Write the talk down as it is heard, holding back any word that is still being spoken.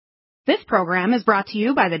This program is brought to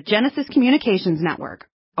you by the Genesis Communications Network,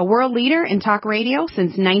 a world leader in talk radio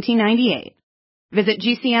since 1998. Visit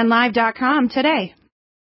GCNlive.com today.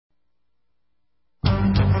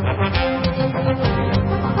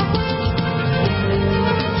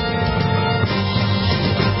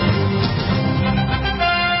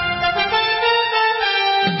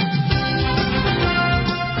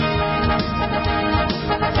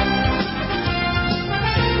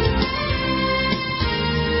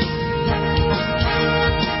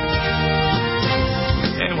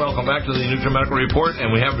 Welcome back to the NutriMedical Report,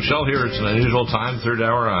 and we have Michelle here. It's an unusual time, third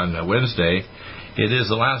hour on Wednesday. It is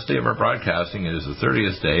the last day of our broadcasting. It is the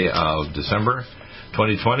 30th day of December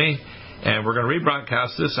 2020, and we're going to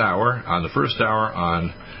rebroadcast this hour on the first hour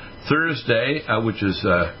on Thursday, which is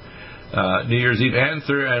New Year's Eve, and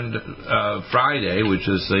Friday, which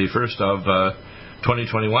is the first of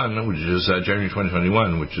 2021, which is January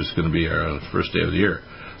 2021, which is going to be our first day of the year.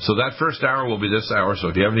 So that first hour will be this hour, so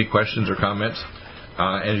if you have any questions or comments,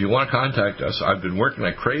 and if you want to contact us, I've been working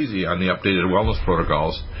like crazy on the updated wellness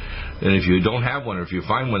protocols. And if you don't have one, or if you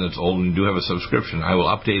find one that's old and you do have a subscription, I will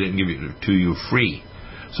update it and give it to you free.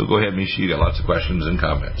 So go ahead, Michi. You got lots of questions and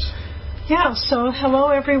comments. Yeah, so hello,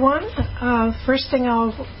 everyone. First thing,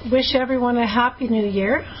 I'll wish everyone a Happy New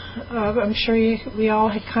Year. I'm sure we all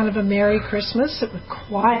had kind of a Merry Christmas. It was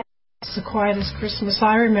quiet. It's the quietest Christmas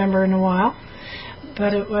I remember in a while.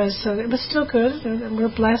 But it was still good, and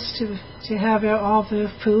we're blessed to have all the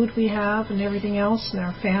food we have and everything else, and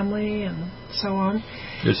our family and so on.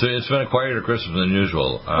 It's been a quieter Christmas than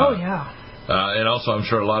usual. And also, I'm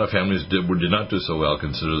sure a lot of families did not do so well,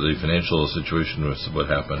 considering the financial situation with what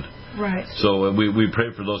happened. Right. So we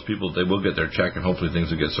pray for those people that they will get their check, and hopefully things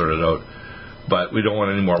will get sorted out. But we don't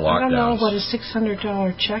want any more lockdowns. I don't know what a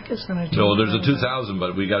 $600 check is going to do. No, there's a $2,000,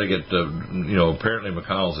 but we got to get apparently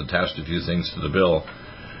McConnell's attached a few things to the bill.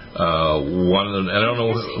 One of them, I don't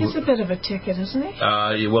know. He's a bit of a ticket, isn't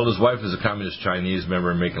he? Well, his wife is a communist Chinese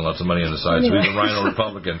member and making lots of money on the side, so he's a rhino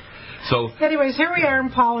Republican. So, anyways, here we are in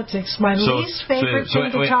politics. Least favorite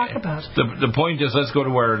thing to talk about. The point is, let's go to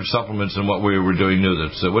our supplements and what we were doing new.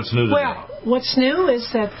 What's new today? Well, what's new is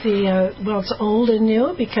that it's old and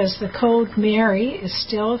new because the code MARY is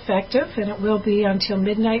still effective, and it will be until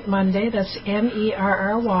midnight Monday. That's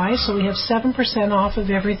MERRY. So we have 7% off of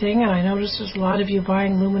everything, and I noticed there's a lot of you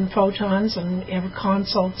buying Lumen Photons and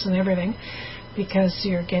consults and everything because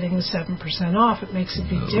you're getting the 7% off. It makes a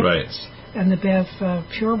big difference. Right. And the Bev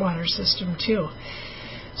Pure Water system, too.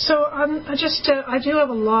 So I do have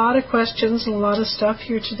a lot of questions and a lot of stuff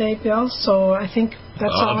here today, Bill, so I think that's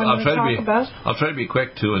all I'm going to talk about. I'll try to be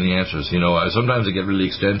quick, too, in the answers. Sometimes they get really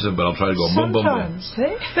extensive, but I'll try to go boom, boom, boom.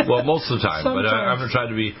 Sometimes, eh? Well, most of the time. But I'm going to try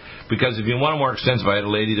to be, because if you want more extensive, I had a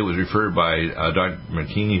lady that was referred by Dr.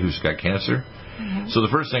 Martini who's got cancer. Mm-hmm. So the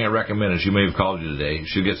first thing I recommend is, she may have called you today,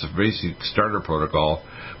 she gets a basic starter protocol,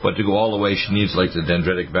 but to go all the way, she needs like the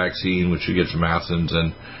dendritic vaccine, which she gets from Athens,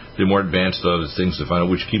 and the more advanced things to find out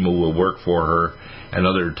which chemo will work for her, and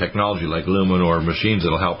other technology like Lumen or machines that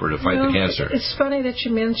will help her to fight the cancer. It's funny that you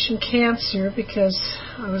mentioned cancer, because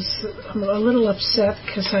I'm a little upset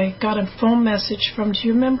because I got a phone message from, do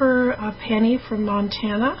you remember Penny from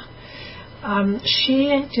Montana? She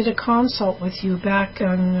did a consult with you back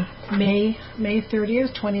on May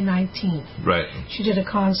 30th, 2019. Right. She did a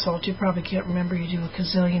consult. You probably can't remember. You do a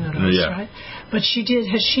gazillion of those, right? But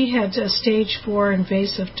she had a stage 4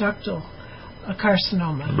 invasive ductal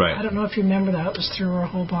carcinoma. Right. I don't know if you remember that. It was through her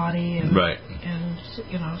whole body and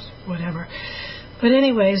whatever. But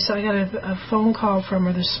anyways, I got a phone call from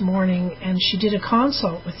her this morning, and she did a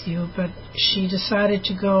consult with you, but she decided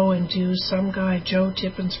to go and do some guy, Joe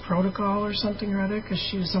Tippin's protocol or something or other, because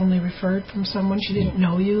she was only referred from someone. She didn't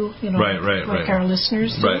know you, like our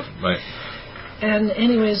listeners do. Right. And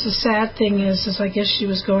anyways, the sad thing is I guess she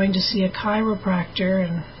was going to see a chiropractor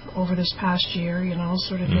and over this past year,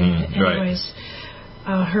 sort of thing. Anyways,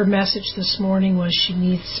 her message this morning was she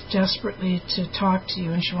needs desperately to talk to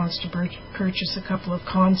you, and she wants to purchase a couple of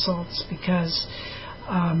consults because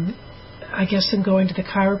I guess in going to the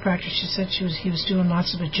chiropractor, she said he was doing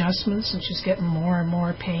lots of adjustments and she's getting more and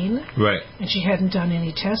more pain. Right. And she hadn't done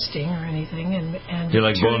any testing or anything, and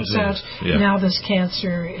it turns out now this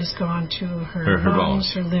cancer is gone to her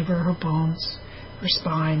lungs, her liver, her bones, her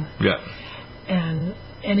spine. Yeah. And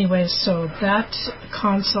anyway, so that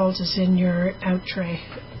consult is in your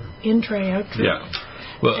in tray, out tray. Yeah.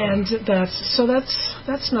 Well, and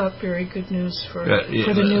that's not very good news for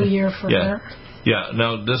the new year for her. Yeah.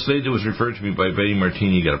 Now, this lady was referred to me by Betty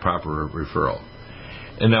Martini, got a proper referral.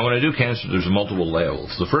 And now when I do cancer, there's multiple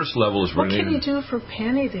levels. The first level is... What can you do for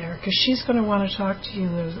Penny there? Because she's going to want to talk to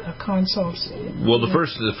you as a consult. Well,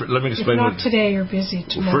 let me explain. If not today, you're busy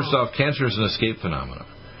tomorrow. First off, cancer is an escape phenomenon.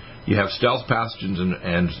 You have stealth pathogens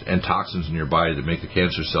and toxins in your body that make the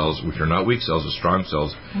cancer cells, which are not weak cells, but strong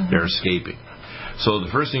cells, they're escaping. So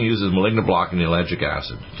the first thing you use is malignant blocking the allergic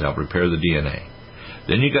acid to help repair the DNA.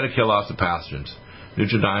 Then you got to kill off the pathogens.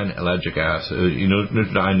 Nutridyne, allergic acid,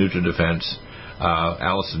 Nutridyne, NutriDefense,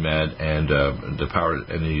 Allicin Med, and the power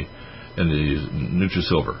and the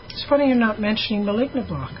NutriSilver. It's funny you're not mentioning malignant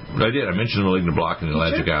block. I did. I mentioned malignant block and the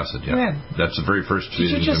allergic acid. Yeah, when? That's the very first. Did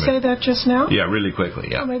you just say that just now? Yeah, really quickly.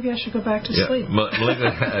 Yeah. Oh, maybe I should go back to sleep.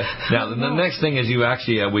 Now, the next thing is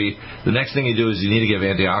the next thing you do is you need to give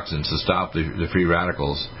antioxidants to stop the free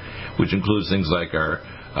radicals, which includes things like our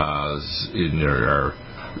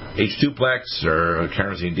H2-plex or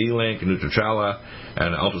carnosine D-link, Nutricella,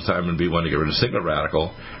 and ultrathymine B1 to get rid of singlet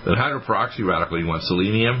radical. Then hydroperoxy radical, you want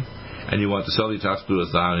selenium, and you want the cell detox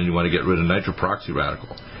glutathione, and you want to get rid of nitroperoxy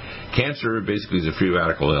radical. Cancer basically is a free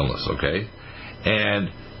radical illness, okay? And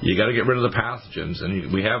you got to get rid of the pathogens,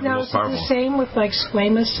 and we have the most powerful. Now, is it the same with like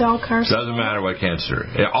squamous cell carcinoma? Doesn't matter what cancer.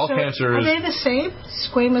 All cancer is. Are they the same?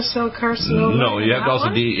 Squamous cell carcinoma? No, you have to also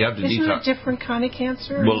detox. Isn't it a different kind of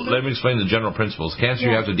cancer? Well, let me explain the general principles. Cancer,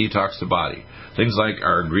 you have to detox the body. Things like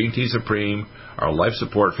our green tea supreme, our life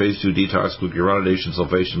support phase 2 detox, glucuronidation,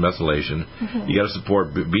 sulfation, methylation. You got to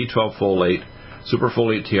support B12 folate,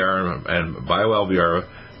 superfolate TR, and bioLVR,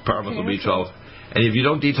 pyromethyl B12. And if you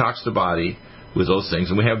don't detox the body with those things,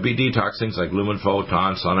 and we have detox things like lumen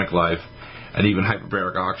photon, sonic life, and even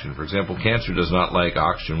hyperbaric oxygen. For example, cancer does not like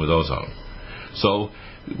oxygen with ozone. So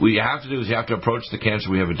what you have to do is you have to approach the cancer.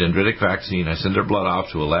 We have a dendritic vaccine. I send their blood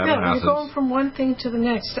off to a lab in Athens. You're going from one thing to the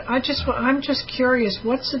next. I'm just curious.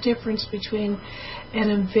 What's the difference between an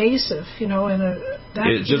invasive, and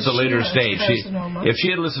it's just a later stage. If she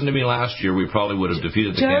had listened to me last year, we probably would have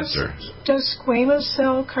defeated the cancer. Does squamous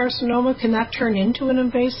cell carcinoma, can that turn into an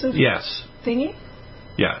invasive? Yes. Thingy?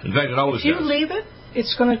 Yeah. In fact, it always does. If you leave it,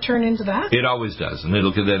 it's going to turn into that? It always does, and then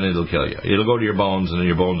it'll kill you. It'll go to your bones, and then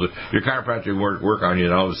your chiropractor work on you,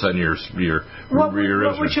 and all of a sudden What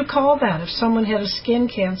would you call that if someone had a skin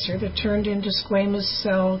cancer that turned into squamous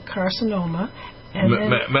cell carcinoma? And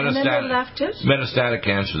then they left it? Metastatic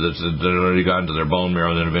cancer that's already gotten to their bone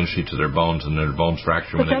marrow and then eventually to their bones, and their bones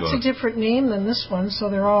fracture when they go. But that's a different name than this one, so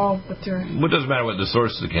they're all... Well, it doesn't matter what the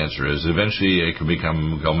source of the cancer is. Eventually it can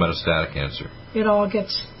become metastatic cancer. It all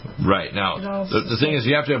gets... Right. Now, the thing is,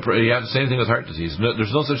 you have the same thing with heart disease.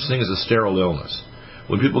 There's no such thing as a sterile illness.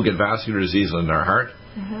 When people get vascular disease in their heart,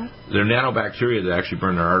 they're nanobacteria that actually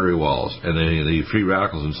burn their artery walls, and the free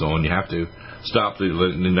radicals and so on. You have to stop the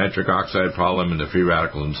nitric oxide problem and the free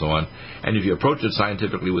radicals and so on. And if you approach it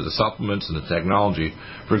scientifically with the supplements and the technology,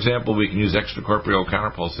 for example, we can use extracorporeal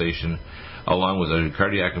counterpulsation along with the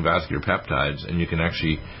cardiac and vascular peptides, and you can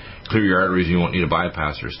actually clear your arteries and you won't need a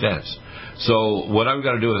bypass or stents. So what I've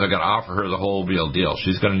got to do is I've got to offer her the whole real deal.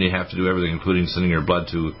 She's going to have to do everything, including sending her blood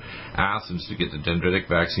to Athens to get the dendritic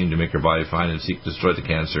vaccine to make her body fine and destroy the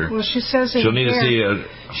cancer. Well, she says she'll need to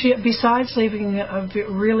see besides leaving a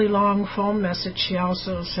really long phone message, she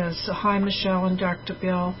also says, "Hi, Michelle and Dr.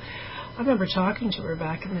 Bill. I remember talking to her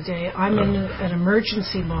back in the day. I'm in an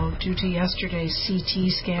emergency mode due to yesterday's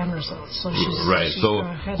CT scan results." So she's right. So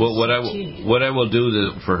what I will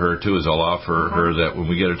do for her too is I'll offer her that when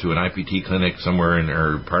we get her to an IPT clinic somewhere in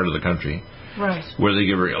her part of the country, right, where they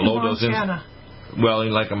give her a low dose insulin. Well,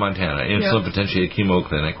 like a Montana, insulin potentiated chemo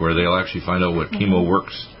clinic where they'll actually find out what chemo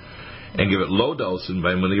works and give it low dose, and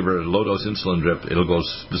when they give her a low dose insulin drip, it'll go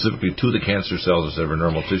specifically to the cancer cells instead of her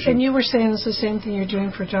normal tissue. And you were saying it's the same thing you're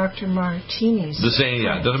doing for Dr. Martini's. The same,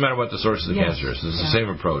 yeah. It doesn't matter what the source of the cancer is. It's the same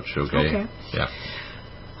approach, okay? Yeah.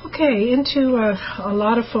 Okay, into a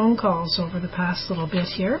lot of phone calls over the past little bit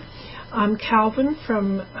here. Calvin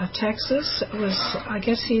from Texas I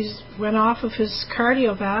guess he went off of his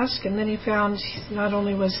cardiovasc, and then he found not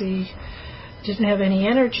only was he didn't have any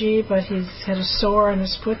energy, but he had a sore on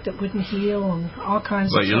his foot that wouldn't heal and all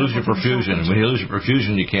kinds of stuff. But you lose your perfusion. When you lose your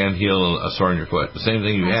perfusion, you can't heal a sore in your foot. The same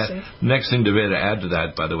thing you add. Next thing to add to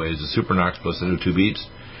that, by the way, is the Supernox plus the 2 beats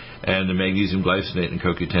and the magnesium glycinate and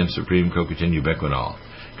CoQ10 Supreme, CoQ10 ubiquinol.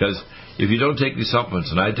 Because if you don't take these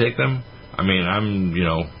supplements and I take them, I mean,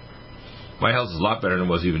 my health is a lot better than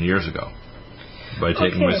it was even years ago by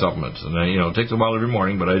taking my supplements. And it takes a while every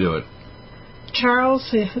morning, but I do it. Charles,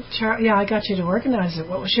 yeah, I got you to organize it.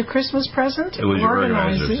 What was your Christmas present? It was your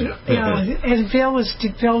organizers. Yeah, and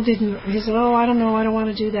Bill didn't. He said, "Oh, I don't know. I don't want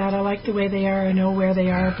to do that. I like the way they are. I know where they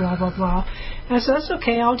are. Blah blah blah." And I said, "That's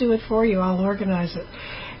okay. I'll do it for you. I'll organize it."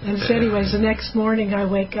 And so anyways, the next morning I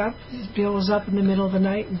wake up, Bill was up in the middle of the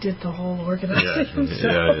night and did the whole organizing himself.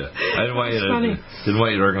 Yeah. I didn't want you to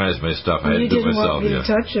organize my stuff. I had to do it myself. You didn't want me to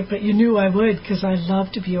touch it, but you knew I would because I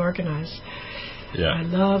love to be organized. Yeah. I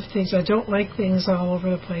love things. I don't like things all over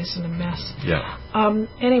the place in a mess. Yeah.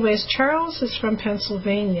 Anyways, Charles is from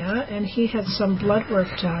Pennsylvania, and he had some blood work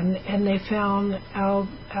done, and they found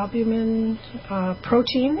albumin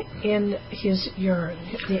protein in his urine.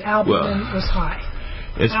 The albumin was high.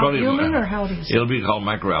 It's albumin, or how do you say? It'll be called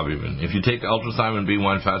microalbumin. If you take ultrathymine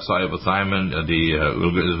B1, fat soluble thiamine,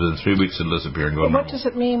 within 3 weeks it'll disappear and go normal. What does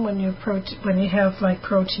it mean when you have like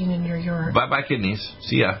protein in your urine? Bye kidneys.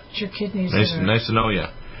 See ya. It's your kidneys. Nice to know you.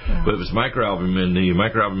 Yeah. But if it's microalbumin, the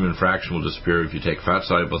microalbumin fraction will disappear if you take fat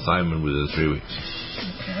soluble thiamine within 3 weeks.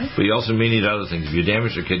 Okay. But you also may need other things. If you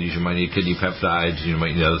damage your kidneys, you might need kidney peptides. You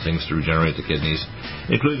might need other things to regenerate the kidneys,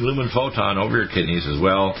 including lumen photon over your kidneys as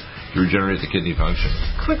well, to regenerate the kidney function.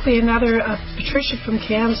 Quickly, Patricia from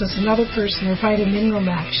Kansas, another person, her vitamin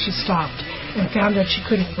max, she stopped and found out she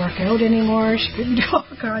couldn't work out anymore. She couldn't do all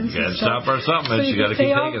kinds of stuff. Stop her supplements. You got to keep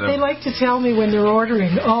taking them. They like to tell me when they're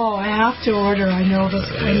ordering, I have to order. I know this.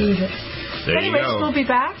 I need it. Anyways, we'll be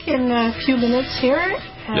back in a few minutes here.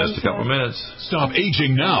 Just a couple minutes. Stop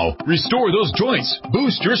aging now. Restore those joints.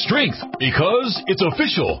 Boost your strength. Because it's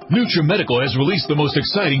official. NutriMedical has released the most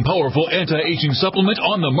exciting, powerful anti-aging supplement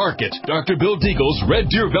on the market. Dr. Bill Deagle's Red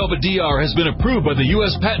Deer Velvet DR has been approved by the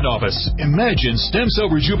U.S. Patent Office. Imagine stem cell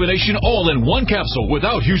rejuvenation all in one capsule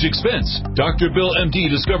without huge expense. Dr. Bill MD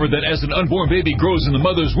discovered that as an unborn baby grows in the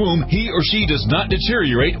mother's womb, he or she does not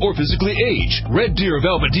deteriorate or physically age. Red Deer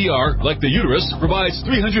Velvet DR, like the uterus, provides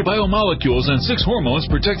 300 biomolecules and 6 hormones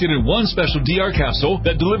protected in one special DR capsule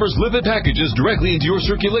that delivers lipid packages directly into your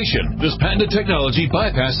circulation. This patented technology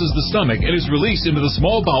bypasses the stomach and is released into the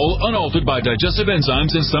small bowel unaltered by digestive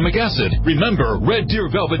enzymes and stomach acid. Remember, Red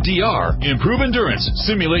Deer Velvet DR. Improve endurance,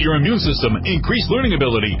 stimulate your immune system, increase learning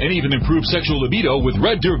ability, and even improve sexual libido with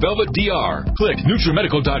Red Deer Velvet DR. Click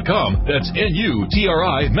NutriMedical.com, that's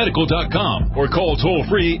NUTRI medical.com, or call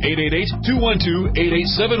toll-free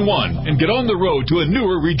 888-212-8871 and get on the road to a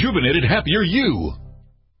newer, rejuvenated, happier you.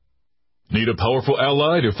 Need a powerful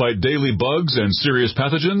ally to fight daily bugs and serious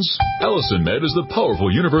pathogens? Allicin Med is the powerful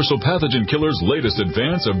universal pathogen killer's latest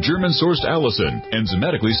advance of German-sourced allicin,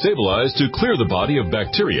 enzymatically stabilized to clear the body of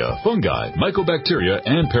bacteria, fungi, mycobacteria,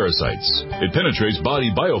 and parasites. It penetrates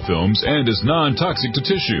body biofilms and is non-toxic to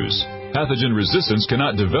tissues. Pathogen resistance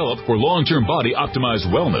cannot develop for long-term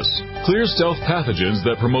body-optimized wellness. Clear stealth pathogens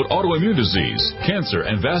that promote autoimmune disease, cancer,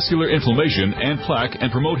 and vascular inflammation and plaque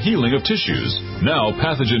and promote healing of tissues. Now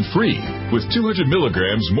pathogen-free. With 200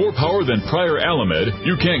 milligrams more power than prior Alamed,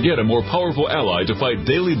 you can't get a more powerful ally to fight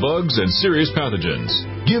daily bugs and serious pathogens.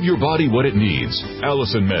 Give your body what it needs.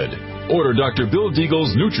 Allicin Med. Order Dr. Bill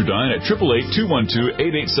Deagle's Nutridyne at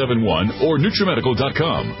 888-212-8871 or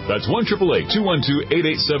NutriMedical.com. That's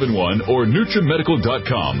 1-888-212-8871 or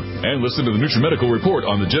NutriMedical.com. And listen to the NutriMedical Report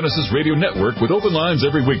on the Genesis Radio Network with open lines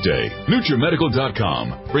every weekday.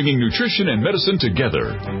 NutriMedical.com, bringing nutrition and medicine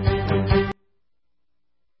together.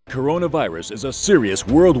 Coronavirus is a serious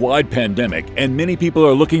worldwide pandemic, and many people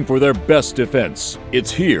are looking for their best defense.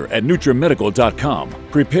 It's here at NutriMedical.com.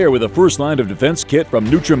 Prepare with a first line of defense kit from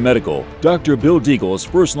NutriMedical. Dr. Bill Deagle's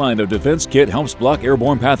first line of defense kit helps block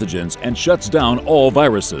airborne pathogens and shuts down all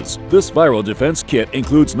viruses. This viral defense kit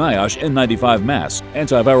includes NIOSH N95 mask,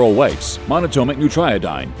 antiviral wipes, monatomic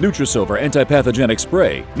Nutriodine, Nutrisilver antipathogenic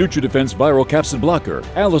spray, NutriDefense viral capsid blocker,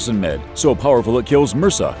 Allicin Med, so powerful it kills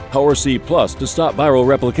MRSA, Power C Plus to stop viral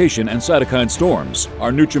replication and cytokine storms.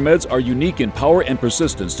 Our NutriMeds are unique in power and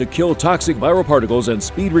persistence to kill toxic viral particles and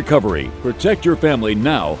speed recovery. Protect your family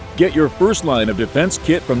now. Get your first line of defense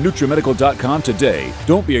kit from NutriMedical.com today.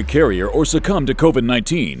 Don't be a carrier or succumb to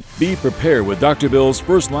COVID-19. Be prepared with Dr. Bill's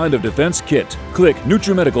first line of defense kit. Click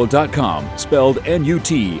NutriMedical.com, spelled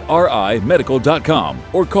N-U-T-R-I medical.com,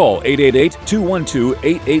 or call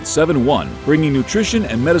 888-212-8871, bringing nutrition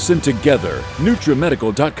and medicine together.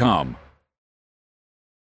 NutriMedical.com.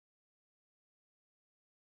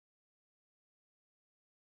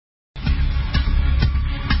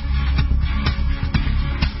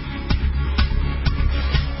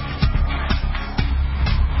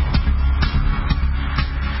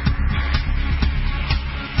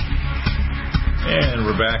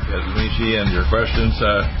 Back as Michi and your questions.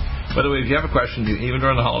 By the way, if you have a question, even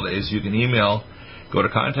during the holidays, you can email, go to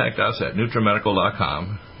contact us at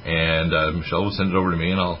NutriMedical.com. and Michelle will send it over to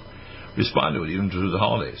me, and I'll respond to it even through the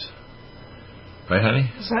holidays. Right,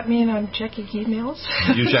 honey? Does that mean I'm checking emails?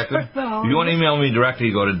 You check them? No. If you want to email me directly,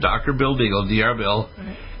 you go to Dr. Bill Deagle, D-R-Bill,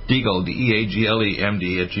 Deagle,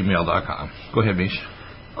 D-E-A-G-L-E-M-D @gmail.com. Go ahead, Mish.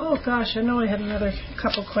 Oh, gosh, I know I had another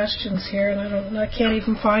couple questions here, and I can't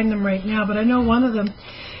even find them right now, but I know one of them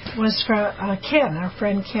was for Ken, our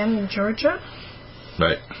friend Ken in Georgia.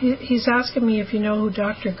 Right. He's asking me if you know who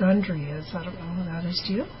Dr. Gundry is. I don't know who that is.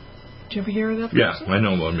 Do you? Did you ever hear of that person? Yeah, I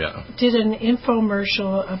know him, yeah. Did an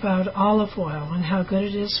infomercial about olive oil and how good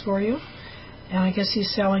it is for you. And I guess he's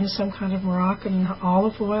selling some kind of Moroccan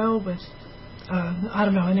olive oil with, I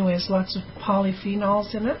don't know, anyways, lots of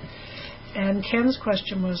polyphenols in it. And Ken's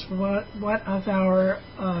question was, what of our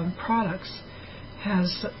products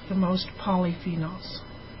has the most polyphenols?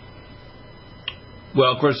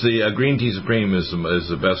 Well, of course, the green tea supreme is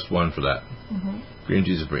the best one for that. Mm-hmm. Green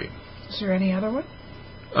tea supreme. Is there any other one?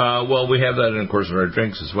 Well, we have that, of course, in our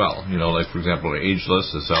drinks as well. You know, like, for example,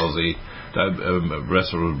 Ageless, that sells the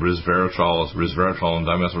resveratrol and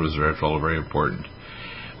dimethylresveratrol are very important.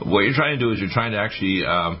 What you're trying to do is you're trying to actually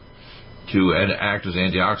to act as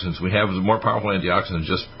antioxidants. We have more powerful antioxidants than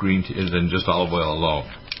just green tea, than just olive oil alone.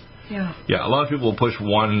 Yeah. Yeah, a lot of people will push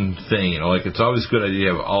one thing. You know, like, it's always a good idea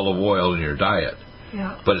to have olive oil in your diet.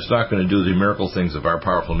 Yeah. But it's not going to do the miracle things of our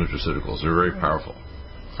powerful nutraceuticals. They're very powerful.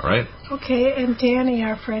 All right? Okay, and Danny,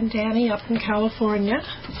 our friend Danny up in California,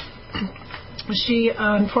 she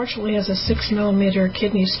unfortunately has a 6 millimeter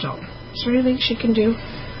kidney stone. Is there anything she can do?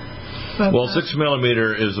 Well, 6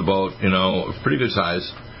 millimeter is about, a pretty good size.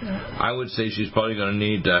 Yeah. I would say she's probably going to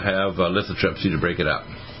need to have lithotripsy to break it up.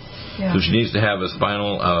 Yeah. So she needs to have a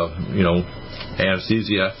spinal,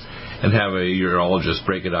 anesthesia and have a urologist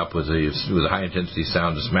break it up with a high-intensity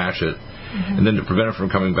sound to smash it. Mm-hmm. And then to prevent it from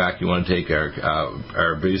coming back, you want to take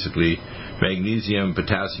our basically magnesium,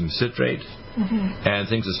 potassium citrate, and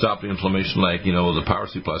things that stop the inflammation, like, the Power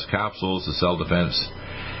C Plus capsules, the cell defense.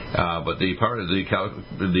 But the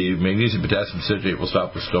magnesium, potassium citrate will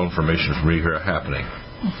stop the stone formation from happening.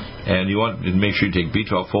 And you want to make sure you take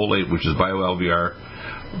B12 folate, which is bio-LVR,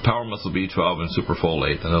 Power Muscle B12, and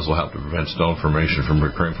Superfolate, and those will help to prevent stone formation from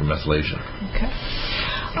recurring from methylation.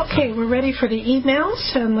 Okay, we're ready for the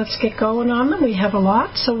emails, and let's get going on them. We have a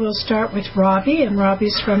lot, so we'll start with Robbie, and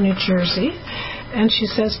Robbie's from New Jersey. And she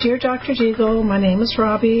says, Dear Dr. Deagle, my name is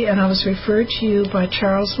Robbie, and I was referred to you by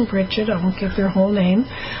Charles and Bridget. I won't give their whole name.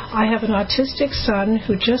 I have an autistic son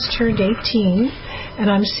who just turned 18, and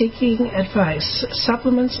I'm seeking advice,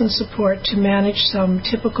 supplements, and support to manage some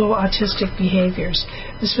typical autistic behaviors.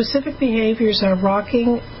 The specific behaviors are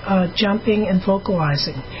rocking, jumping, and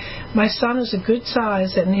vocalizing. My son is a good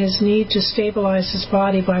size, and his need to stabilize his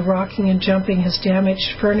body by rocking and jumping has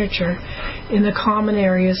damaged furniture in the common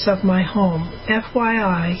areas of my home.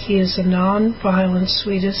 FYI, he is a non-violent,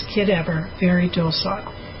 sweetest kid ever, very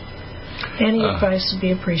docile. Any advice would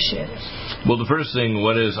be appreciated. Well, the first thing,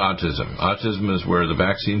 what is autism? Autism is where the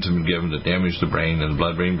vaccines have been given that damage the brain and the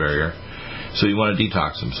blood-brain barrier. So you want to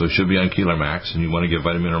detox them. So it should be on Keeler Max, and you want to give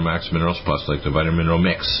Vitamin Mineral Max Minerals Plus, like the Vitamin Mineral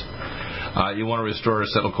Mix. You want to restore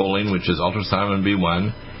acetylcholine, which is ultrathymine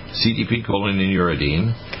B1, CDP-choline, and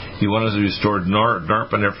uridine. You want to restore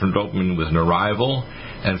norepinephrine dopamine with Norival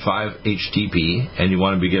and 5-HTP, and you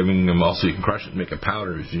want to be giving them also, you can crush it and make a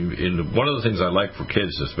powder. One of the things I like for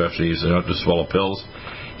kids, especially, is they don't have to swallow pills.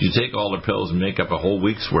 You take all the pills and make up a whole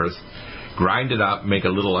week's worth, grind it up, make a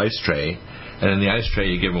little ice tray, and in the ice tray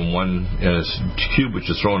you give him one cube which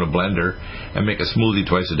is thrown in a blender and make a smoothie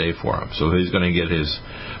twice a day for him. So he's going to get his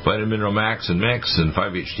Vitamin Mineral Max and Mix and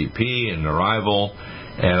 5-HTP and Arrival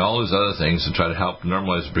and all these other things to try to help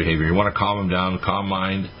normalize his behavior. You want to calm him down, calm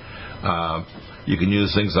mind. You can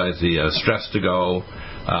use things like the Stress to Go,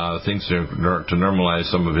 things to normalize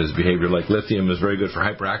some of his behavior. Like lithium is very good for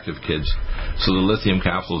hyperactive kids, so the lithium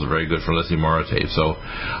capsules are very good for lithium orotate. So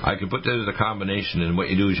I can put that as a combination, and what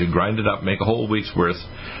you do is you grind it up, make a whole week's worth,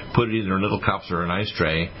 put it either in little cups or an ice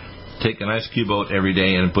tray, take an ice cube out every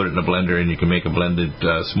day and put it in a blender, and you can make a blended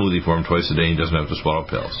smoothie for him twice a day, and he doesn't have to swallow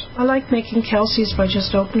pills. I like making Kelsey's by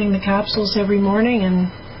just opening the capsules every morning and...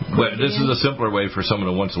 But this is a simpler way for someone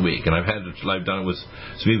to once a week, and I've done it with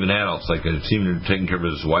some even adults, like a senior taking care of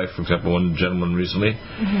his wife, for example, one gentleman recently,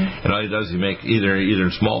 and all he does is he make either in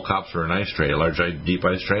small cups or an ice tray, a large deep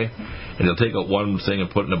ice tray, and he'll take out one thing and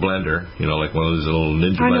put it in a blender, like one of those little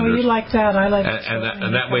ninja blenders. I know, you like that. I like it.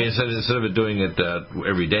 And that way, instead of doing it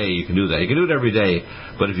every day, you can do that. You can do it every day,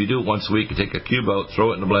 but if you do it once a week, you take a cube out,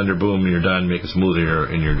 throw it in the blender, boom, and you're done, make a smoothie,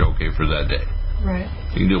 and you're okay for that day. Right.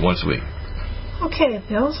 You can do it once a week. Okay,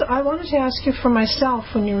 Bill, so I wanted to ask you for myself,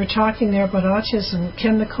 when you were talking there about autism,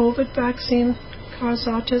 can the COVID vaccine cause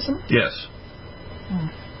autism? Yes.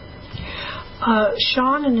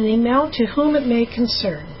 Sean, in an email, to whom it may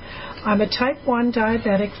concern. I'm a type 1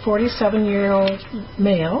 diabetic 47-year-old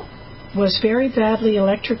male, was very badly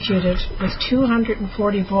electrocuted with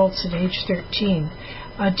 240 volts at age 13.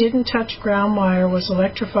 Didn't touch ground wire, was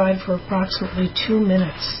electrified for approximately 2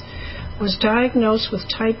 minutes. Was diagnosed with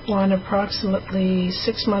type 1 approximately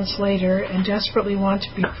 6 months later and desperately want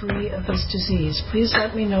to be free of this disease. Please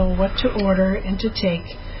let me know what to order and to take.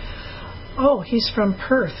 Oh, he's from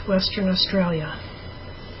Perth, Western Australia.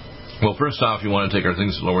 Well, first off, you want to take our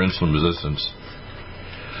things to lower insulin resistance,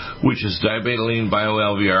 which is diabetoline,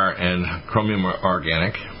 bio-LVR, and chromium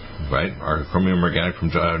organic, right? Our chromium organic from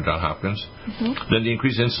John Hopkins. Then to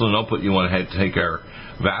increase insulin output, you want to take our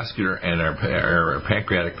vascular and our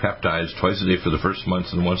pancreatic peptides twice a day for the first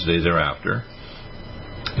months and once a day thereafter.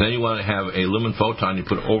 Then you want to have a lumen photon you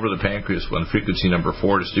put over the pancreas on frequency number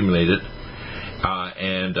 4 to stimulate it.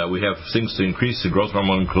 We have things to increase the growth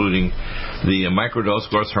hormone, including the microdose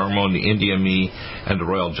growth hormone, the NDME, and the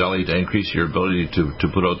royal jelly to increase your ability to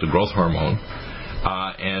put out the growth hormone.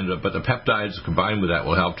 But the peptides combined with that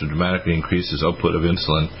will help to dramatically increase this output of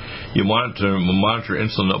insulin. You want to monitor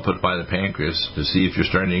insulin output by the pancreas to see if you're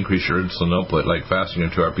starting to increase your insulin output, like fasting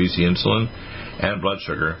into RPC insulin and blood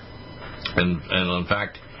sugar. And in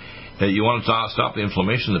fact, you want to stop the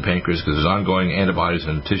inflammation of the pancreas because there's ongoing antibodies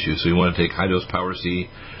in the tissue. So you want to take high-dose Power C,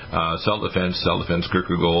 Cell Defense,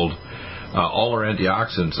 Kirker Gold. All our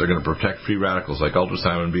antioxidants are going to protect free radicals like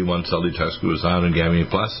ultrathymine B1, cell detox-glutathione, and gamma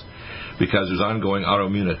plus, because there's ongoing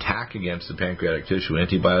autoimmune attack against the pancreatic tissue.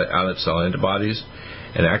 Anti-islet cell antibodies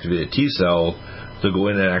and activated T cell that go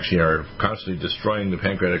in and actually are constantly destroying the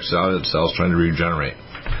pancreatic islet cells trying to regenerate.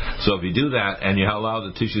 So if you do that and you allow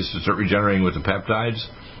the tissues to start regenerating with the peptides,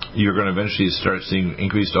 you're going to eventually start seeing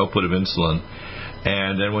increased output of insulin.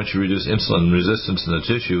 And then once you reduce insulin resistance in the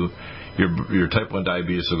tissue, your type 1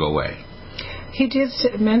 diabetes will go away. He did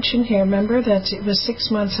mention here, remember, that it was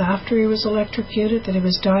 6 months after he was electrocuted that he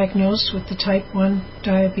was diagnosed with the type 1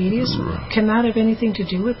 diabetes. Can that have anything to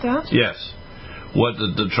do with that? Yes. What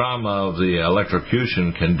the trauma of the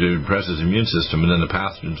electrocution can do, depress his immune system, and then the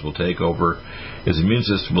pathogens will take over. His immune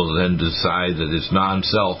system will then decide that it's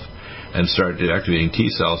non-self and start activating T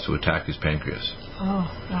cells to attack his pancreas. Oh,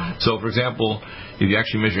 wow. So, for example, if you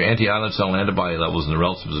actually measure anti-islet cell antibody levels in the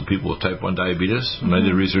relatives of people with type 1 diabetes, and I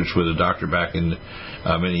did research with a doctor back in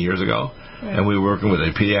many years ago, and we were working with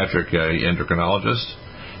a pediatric endocrinologist.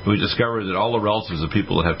 We discovered that all the relatives of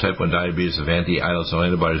people that have type 1 diabetes have anti-islet cell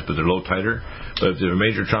antibodies, but they're low titer. But if there's a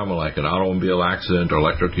major trauma like an automobile accident or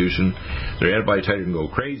electrocution, their antibody titer can go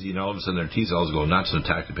crazy, and all of a sudden their T cells go nuts and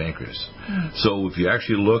attack the pancreas. So if you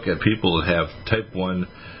actually look at people that have type 1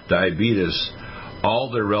 diabetes, all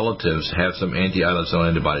their relatives have some anti-islet cell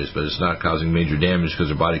antibodies, but it's not causing major damage because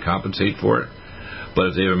their body compensates for it. But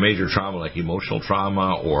if they have a major trauma like emotional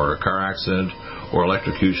trauma or a car accident or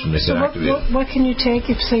electrocution, they can activate it. What can you take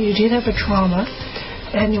if, say, you did have a trauma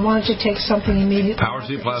and you wanted to take something immediately? Power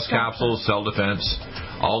C Plus capsules, Cell Defense,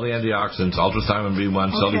 all the antioxidants, ultrathymine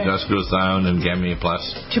B1, cell detox-glutathione, and gamma plus.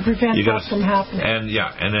 To prevent that from happening.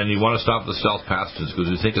 And then you want to stop the stealth pathogens, because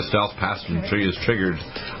if you think a stealth pathogen is triggered,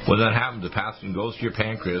 when that happens, the pathogen goes to your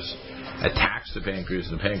pancreas, attacks the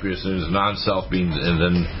pancreas, and the pancreas is non-self being, and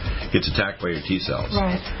then gets attacked by your T cells.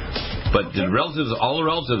 Right. But all the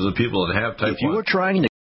relatives of people that have type 1. If you are trying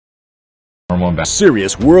to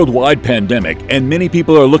serious worldwide pandemic, and many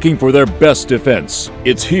people are looking for their best defense.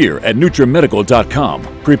 It's here at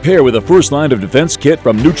NutriMedical.com. Prepare with a first line of defense kit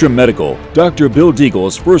from NutriMedical. Dr. Bill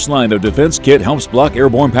Deagle's first line of defense kit helps block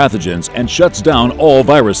airborne pathogens and shuts down all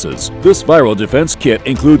viruses. This viral defense kit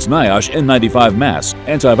includes NIOSH N95 mask,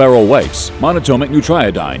 antiviral wipes, monatomic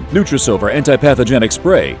nutriodine, Nutrisilver antipathogenic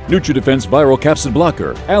spray, NutriDefense viral capsid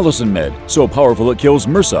blocker, Allison Med, so powerful it kills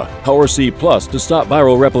MRSA, Power C Plus to stop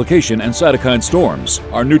viral replication and cytokine storms.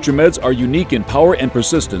 Our NutriMeds are unique in power and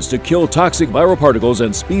persistence to kill toxic viral particles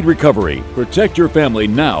and speed recovery. Protect your family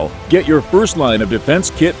now. Get your first line of defense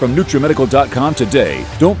kit from NutriMedical.com today.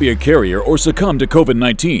 Don't be a carrier or succumb to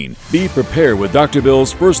COVID-19. Be prepared with Dr.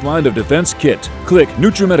 Bill's first line of defense kit. Click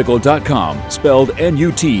NutriMedical.com, spelled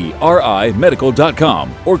N-U-T-R-I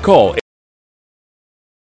medical.com, or call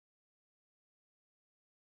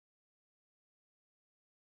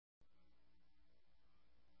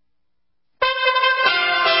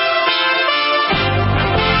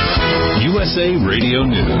USA Radio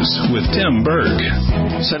News with Tim Berg.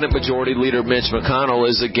 Senate Majority Leader Mitch McConnell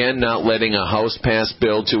is again not letting a House pass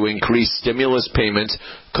bill to increase stimulus payments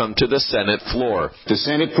come to the Senate floor. The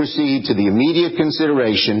Senate proceed to the immediate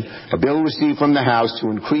consideration a bill received from the House to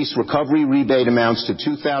increase recovery rebate amounts to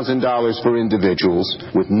 $2,000 for individuals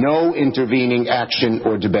with no intervening action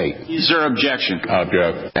or debate. Is there objection?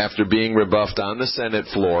 Object. After being rebuffed on the Senate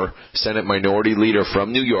floor, Senate Minority Leader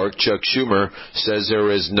from New York, Chuck Schumer, says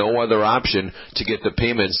there is no other option to get the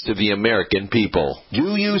payments to the American people.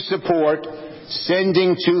 Do you support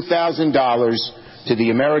sending $2,000 to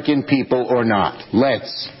the American people or not?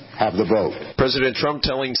 Let's have the vote. President Trump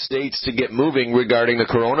telling states to get moving regarding the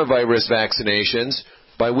coronavirus vaccinations.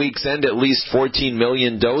 By week's end, at least 14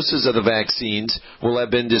 million doses of the vaccines will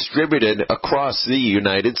have been distributed across the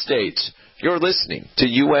United States. You're listening to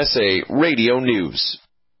USA Radio News.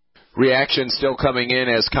 Reaction still coming in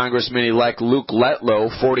as Congressman-elect Luke Letlow,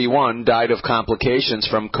 41, died of complications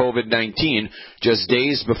from COVID-19 just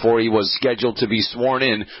days before he was scheduled to be sworn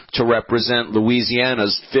in to represent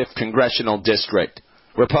Louisiana's 5th Congressional District.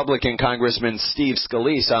 Republican Congressman Steve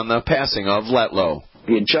Scalise on the passing of Letlow.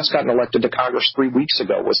 He had just gotten elected to Congress 3 weeks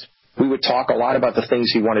ago. We would talk a lot about the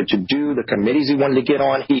things he wanted to do, the committees he wanted to get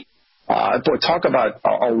on. Talk about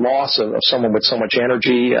a loss of someone with so much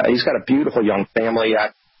energy. He's got a beautiful young family.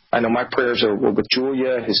 I know my prayers are with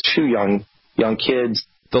Julia, his 2 young kids.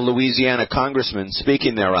 The Louisiana congressman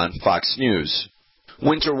speaking there on Fox News.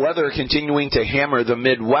 Winter weather continuing to hammer the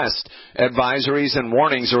Midwest. Advisories and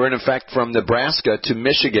warnings are in effect from Nebraska to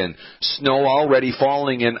Michigan. Snow already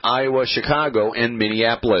falling in Iowa, Chicago, and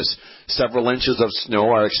Minneapolis. Several inches of snow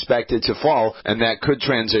are expected to fall, and that could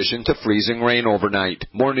transition to freezing rain overnight.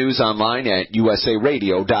 More news online at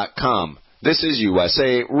usaradio.com. This is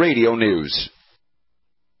USA Radio News.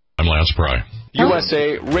 I'm Lance Pry.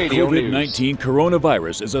 USA Radio News. COVID-19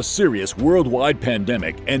 coronavirus is a serious worldwide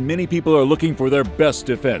pandemic, and many people are looking for their best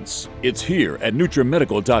defense. It's here at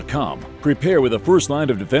NutriMedical.com. Prepare with a first line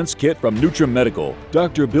of defense kit from NutriMedical.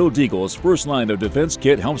 Dr. Bill Deagle's first line of defense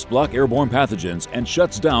kit helps block airborne pathogens and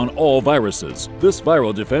shuts down all viruses. This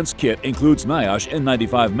viral defense kit includes NIOSH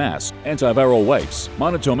N95 mask, antiviral wipes,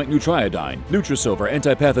 monotomic Nutriodine, Nutrisilver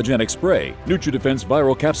antipathogenic spray, NutriDefense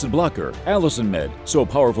viral capsid blocker, Allison Med, so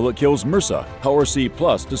powerful it kills MRSA, Power C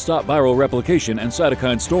Plus to stop viral replication and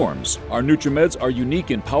cytokine storms. Our NutriMeds are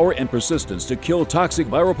unique in power and persistence to kill toxic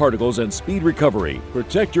viral particles and speed recovery.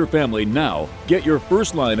 Protect your family now. Get your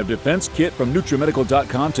first line of defense kit from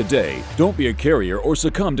NutriMedical.com today. Don't be a carrier or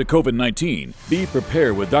succumb to COVID-19. Be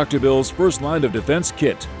prepared with Dr. Bill's first line of defense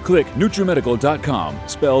kit. Click NutriMedical.com,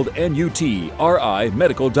 spelled N-U-T-R-I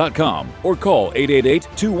Medical.com, or call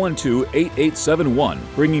 888-212-8871,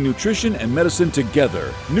 bringing nutrition and medicine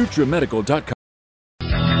together. NutriMedical.com.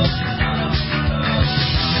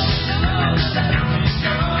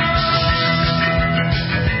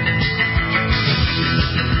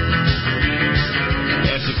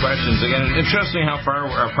 Questions. Again, interesting how far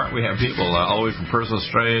apart we have people, all the way from Perth,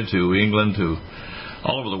 Australia to England to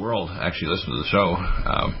all over the world actually listen to the show.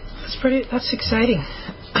 That's exciting.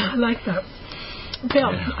 I like that.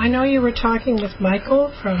 Bill, yeah. I know you were talking with Michael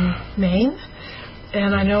from Maine,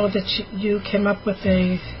 and I know that you came up with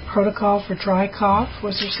a protocol for dry cough.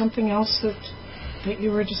 Was there something else that you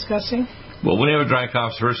were discussing? Well, when you have a dry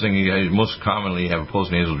cough, the first thing most commonly have a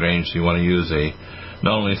postnasal drainage, so you want to use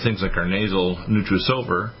not only things like our nasal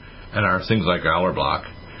Nutrisilver and our things like Aller Block,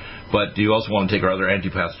 but you also want to take our other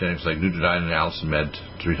antipathogenics like Nutriodine and Allison Med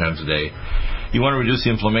 3 times a day. You want to reduce the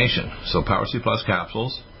inflammation, so Power C Plus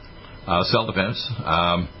capsules, Cell Defense,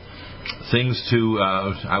 things to,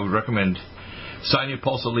 I would recommend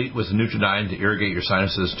Sinupulse Elite with Nutriodine to irrigate your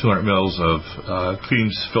sinuses, 200 mils of clean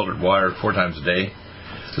filtered water 4 times a day.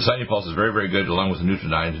 The Sinupulse is very, very good along with the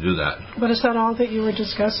Nutriodine to do that. But is that all that you were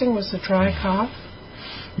discussing, was the dry cough?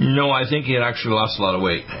 No, I think he had actually lost a lot of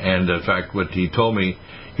weight. And in fact, what he told me,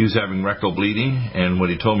 he was having rectal bleeding, and what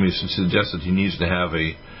he told me suggests that he needs to have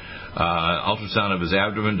a ultrasound of his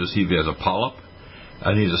abdomen to see if he has a polyp.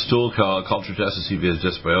 He needs a stool culture test to see if he has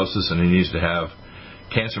dysbiosis, and he needs to have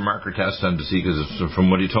cancer marker tests done to see, because from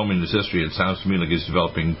what he told me in his history, it sounds to me like he's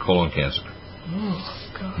developing colon cancer. Oh,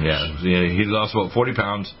 gosh. Yeah, he lost about 40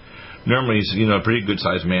 pounds. Normally, he's a pretty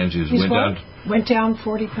good-sized man. Went down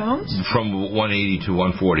 40 pounds? From 180 to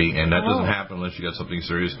 140, and that doesn't happen unless you got something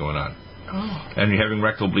serious going on. Oh. And you're having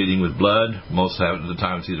rectal bleeding with blood. Most of the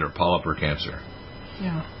time, it's either a polyp or cancer.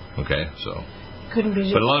 Yeah. Okay, so. Couldn't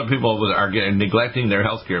be. But a lot of people are neglecting their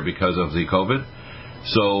health care because of the COVID.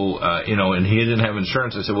 So, and he didn't have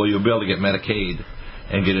insurance. I said, well, you'll be able to get Medicaid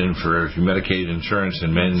and get in for Medicaid insurance,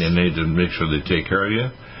 and they to make sure they take care of you.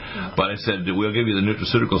 But I said, we'll give you the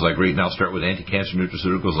nutraceuticals like right now. Start with anti-cancer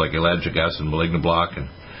nutraceuticals like Eladric acid and Malignant Block and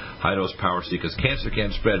high-dose Power C, because cancer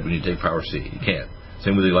can't spread when you take Power C. You can't.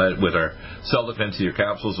 Same with our cell defense of your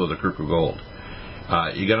capsules or the Kirker Gold.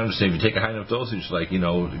 You got to understand, if you take a high enough dosage, like,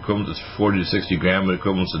 equivalent to 40 to 60 gram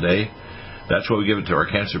equivalents a day, that's why we give it to our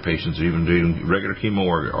cancer patients, or even doing regular chemo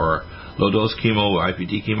or low-dose chemo,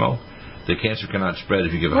 IPT chemo. The cancer cannot spread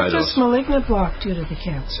if you give a high dose. What does malignant block do to the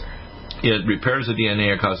cancer? It repairs the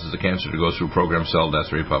DNA. It causes the cancer to go through programmed cell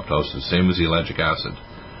death or apoptosis, same as the ellagic acid.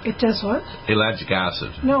 It does what? Ellagic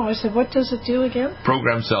acid. No, I said, what does it do again?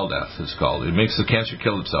 Programmed cell death, it's called. It makes the cancer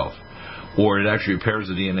kill itself. Or it actually repairs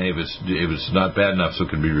the DNA if it's not bad enough so it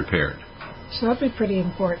can be repaired. So that'd be pretty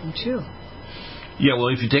important, too. Yeah, well,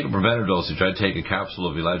 if you take a preventive dosage, I'd take a capsule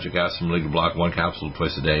of ellagic acid malignant block, one capsule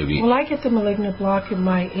twice a day. Well, I get the malignant block in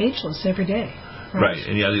my ageless every day. Right.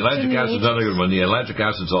 And the ellagic acid is another good one. The ellagic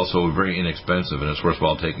acid is also very inexpensive, and it's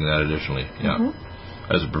worthwhile taking that additionally. Yeah.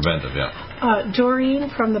 As a preventive, yeah. Doreen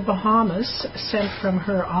from the Bahamas sent from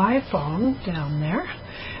her iPhone down there.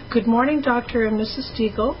 Good morning, Dr. and Mrs.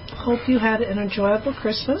 Deagle. Hope you had an enjoyable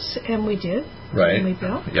Christmas, and we did. Right. Didn't we,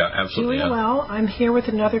 Bill? Yeah, absolutely. Doing well. I'm here with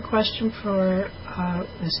another question for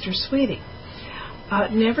Mr. Sweetie.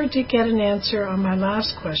 Never did get an answer on my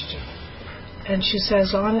last question. And she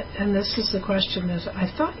says, and this is the question, I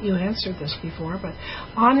thought you answered this before, but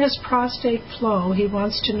on his prostate flow, he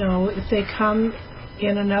wants to know if they come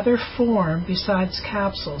in another form besides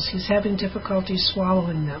capsules. He's having difficulty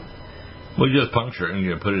swallowing them. Well, you just puncture it and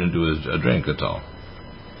you put it into a drink, that's all.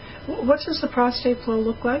 What does the prostate flow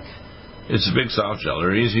look like? It's a big soft gel.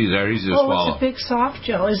 They're easy to swallow. Oh, it's a big soft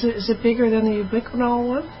gel. Is it bigger than the ubiquinol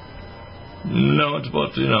one? No, it's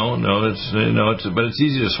about but it's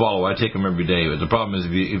easy to swallow. I take them every day. But the problem is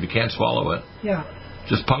if you can't swallow it,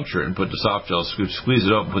 just puncture it and put the soft gel, squeeze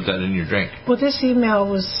it up, and put that in your drink. Well, this email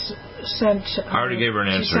was sent. I already gave her an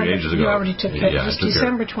answer ages ago. You already took it. It was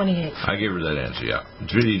December 28th. I gave her that answer. Yeah,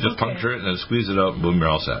 it's really just puncture it and then squeeze it up, and boom, you're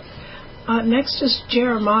all set. Next is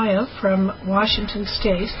Jeremiah from Washington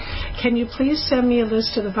State. Can you please send me a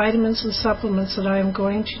list of the vitamins and supplements that I am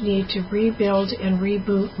going to need to rebuild and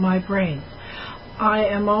reboot my brain? I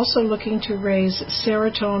am also looking to raise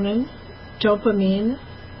serotonin, dopamine,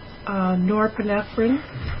 norepinephrine,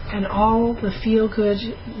 and all the feel-good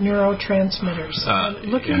neurotransmitters. I'm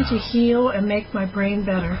looking to heal and make my brain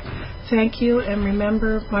better. Thank you, and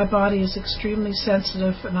remember, my body is extremely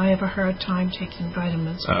sensitive, and I have a hard time taking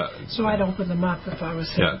vitamins. So I'd open them up if I was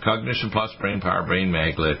sick. Yeah, Cognition Plus Brain Power Brain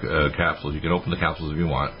Mag capsules. You can open the capsules if you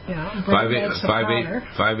want. Yeah,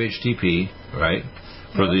 5-HTP, right,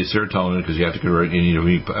 for the serotonin, because you have to convert. You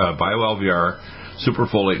need bio-LVR,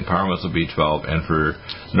 superfolate, and power muscle B12, and for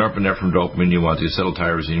norepinephrine dopamine, you want the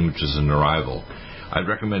acetyltyrosine, which is an arrival. I'd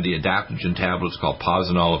recommend the adaptogen tablets called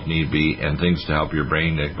Posinol if need be, and things to help your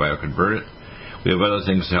brain bioconvert it. We have other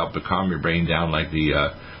things to help to calm your brain down, like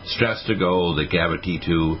the Stress to Go, the GABA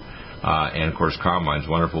T2, and of course Carmine's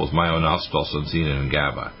wonderful with myoinositol, suncenin, and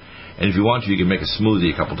GABA. And if you want to, you can make a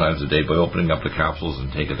smoothie a couple times a day by opening up the capsules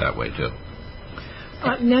and take it that way too.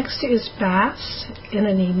 Next is Bass in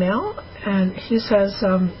an email, and he says,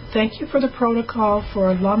 thank you for the protocol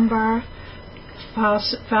for lumbar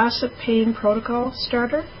facet pain protocol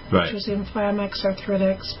starter, which was Inflamex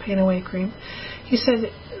Arthritics Pain Away Cream. He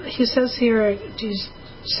says here, he's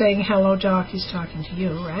saying, hello, Doc, he's talking to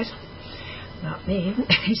you, right? Not me.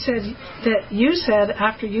 He said that you said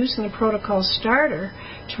after using the protocol starter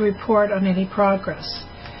to report on any progress.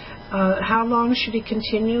 How long should he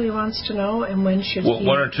continue, he wants to know, and when should he 1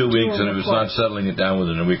 or 2 weeks, and if it's not settling it down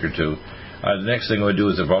within a week or two. The next thing I would do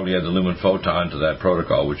is I'd probably add the lumen photon to that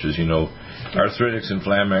protocol, which is, Arthritics,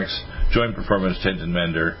 Inflamex, Joint Performance Tendon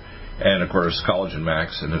Mender, and, of course, Collagen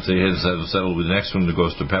Max. And if they have settled with the next one that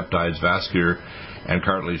goes to peptides, vascular, and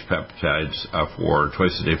cartilage peptides for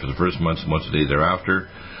twice a day for the first month and once a day thereafter.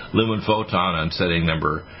 Lumen photon on setting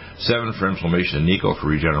number 7 for inflammation, and Nico for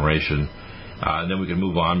regeneration. And then we can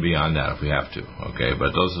move on beyond that if we have to. Okay,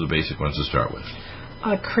 but those are the basic ones to start with.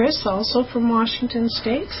 Chris, also from Washington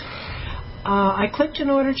State. I clicked an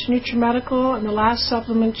order to NutriMedical, and the last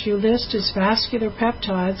supplement you list is vascular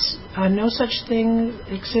peptides. No such thing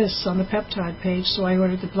exists on the peptide page, so I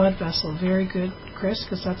ordered the blood vessel. Very good, Chris,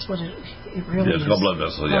 because that's what it really is. It's called blood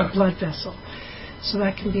vessel, yeah. Blood vessel. So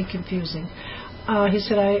that can be confusing. He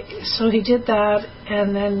said, so he did that,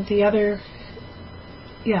 and then the other...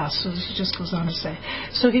 Yeah, so he just goes on to say.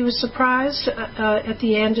 So he was surprised at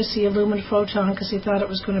the end to see a lumen photon because he thought it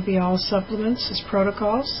was going to be all supplements, his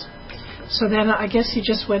protocols. So then I guess he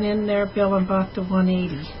just went in there, Bill, and bought the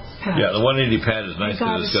 180 pad. Yeah, the 180 pad is nice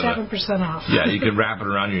because it's got 7% off. Yeah, you can wrap it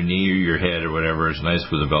around your knee or your head or whatever. It's nice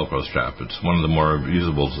with a Velcro strap. It's one of the more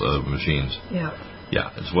usable machines. Yeah.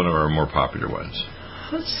 Yeah, it's one of our more popular ones.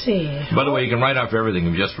 Let's see. By the way, you can write off everything.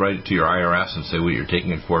 You just write it to your IRS and say what you're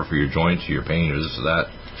taking it for your joints, or your pain, or this or that.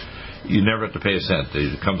 You never have to pay a cent.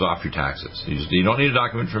 It comes off your taxes. You don't need a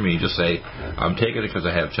document from me. Just say, I'm taking it because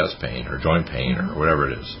I have chest pain or joint pain or whatever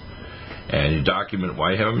it is. And you document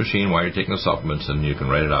why you have a machine, why you're taking the supplements, and you can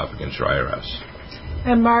write it off against your IRS.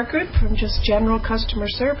 And Margaret from just general customer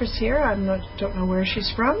service here, don't know where she's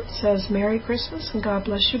from, says Merry Christmas and God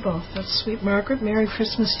bless you both. That's sweet, Margaret. Merry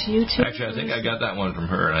Christmas to you too. Actually, I think I got that one from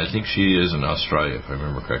her, and I think she is in Australia, if I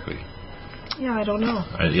remember correctly. Yeah, I don't know.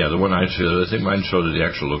 The one I think mine showed the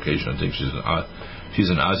actual location. I think she's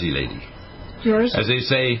an Aussie lady. Yours? As they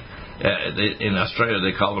say in Australia,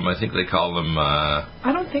 they call them. I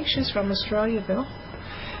don't think she's from Australia, Bill.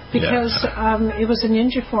 Because it was a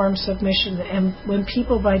Ninja Form submission, and when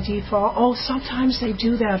people by default, sometimes they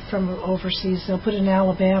do that from overseas. They'll put in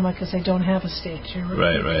Alabama because they don't have a state.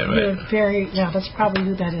 Right. That's probably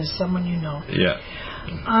who that is, someone you know. Yeah.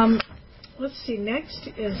 Let's see, next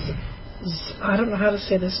is, I don't know how to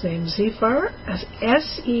say this name, Zephyr,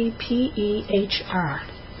 S-E-P-E-H-R.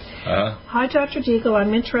 Hi, Dr. Deagle.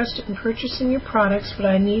 I'm interested in purchasing your products, but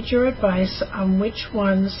I need your advice on which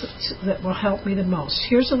ones that will help me the most.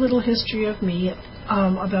 Here's a little history of me.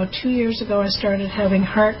 About 2 years ago, I started having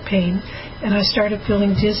heart pain, and I started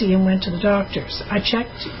feeling dizzy and went to the doctors. I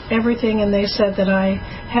checked everything, and they said that I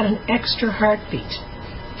had an extra heartbeat,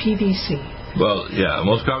 PVC. Well, the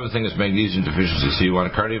most common thing is magnesium deficiency. So you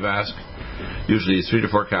want a cardiovasc, usually 3 to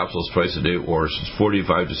 4 capsules twice a day, or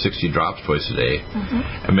 45 to 60 drops twice a day.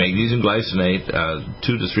 And magnesium glycinate,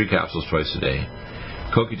 2 to 3 capsules twice a day.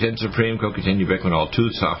 CoQ10 Supreme, CoQ10 ubiquinol,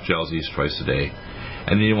 2 soft gels each twice a day.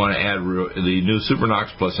 And then you want to add the new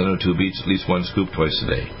Supernox Plus NO2 beats, at least 1 scoop twice a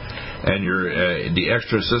day. And the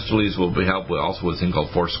extra systoles will be helped also with a thing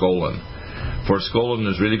called forskolin. Forskolin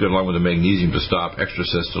is really good along with the magnesium to stop extra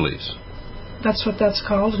systoles. That's what that's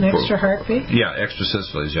called, an extra heartbeat? Yeah, extra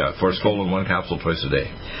systoles, Forskolin, 1 capsule twice a day.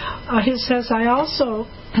 He says, I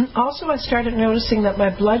started noticing that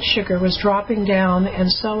my blood sugar was dropping down,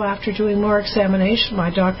 and so after doing more examination,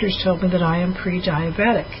 my doctors told me that I am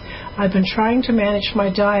pre-diabetic. I've been trying to manage my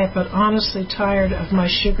diet, but honestly tired of my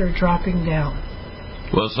sugar dropping down.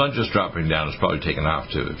 Well, it's not just dropping down, it's probably taken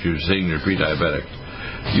off too, if you're saying you're pre-diabetic.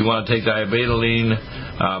 You want to take diabetoline,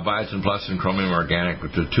 biotin plus, and chromium organic,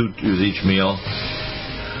 which are 2 with each meal.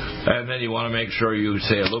 And then you want to make sure you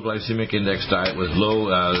say a low glycemic index diet with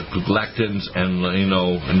low lectins and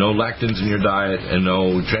no lectins in your diet, and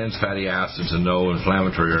no trans fatty acids, and no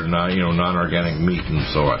inflammatory or non-organic meat and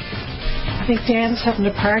so on. I think Dan's having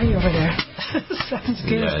a party over there. Sounds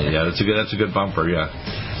good. Yeah, that's a good bumper. Yeah.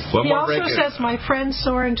 He also says my friend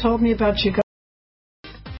Soren told me about you.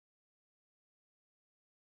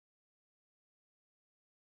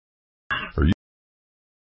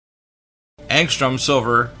 Angstrom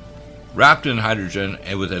silver wrapped in hydrogen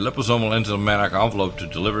and with a liposomal enzymatic envelope to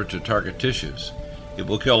deliver to target tissues. It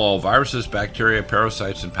will kill all viruses, bacteria,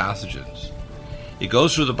 parasites, and pathogens. It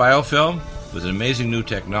goes through the biofilm with an amazing new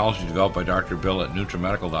technology developed by Dr. Bill at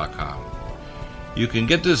NutriMedical.com. You can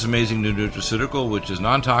get this amazing new nutraceutical, which is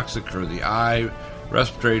non-toxic for the eye,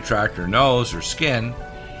 respiratory tract, or nose, or skin,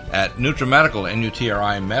 at NutriMedical,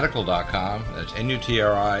 NutriMedical.com. That's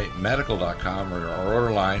NutriMedical.com, or our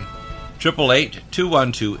order line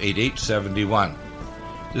 888-212-8871.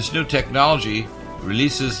 This new technology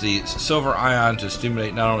releases the silver ion to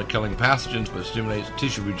stimulate not only killing pathogens, but stimulates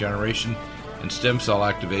tissue regeneration and stem cell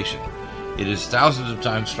activation. It is thousands of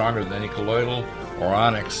times stronger than any colloidal or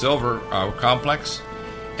onyx silver complex,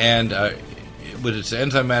 and with its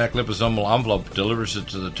enzymatic liposomal envelope, delivers it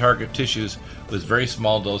to the target tissues with very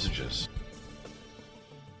small dosages.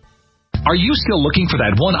 Are you still looking for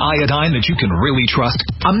that one iodine that you can really trust?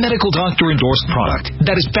 A medical doctor endorsed product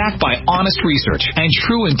that is backed by honest research and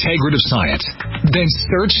true integrative science? Then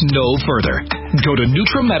search no further. Go to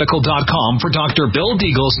NutriMedical.com for Dr. Bill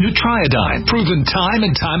Deagle's Nutriodine, proven time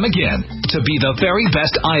and time again to be the very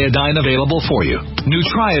best iodine available for you.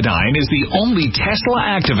 Nutriodine is the only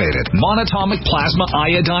Tesla-activated monatomic plasma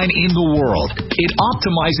iodine in the world. It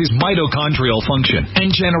optimizes mitochondrial function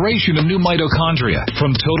and generation of new mitochondria,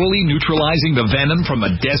 from totally neutralizing the venom from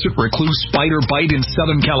a desert recluse spider bite in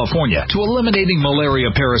Southern California to eliminating malaria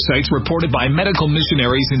parasites reported by medical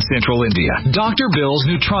missionaries in Central India. Dr. Bill's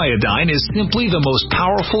Nutriodine is simply the most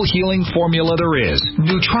powerful healing formula there is.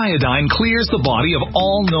 Nutriodine clears the body of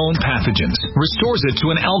all known pathogens, restores it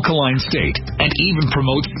to an alkaline state, and even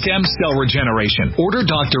promotes stem cell regeneration. Order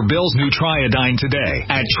Dr. Bill's Nutriodine today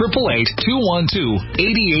at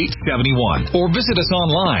 888-212-8871 or visit us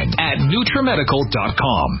online at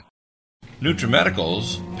NutriMedical.com.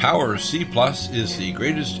 NutriMedical's Power C Plus is the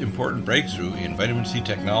greatest important breakthrough in vitamin C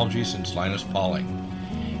technology since Linus Pauling.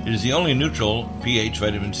 It is the only neutral pH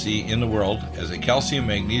vitamin C in the world as a calcium,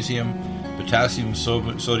 magnesium, potassium,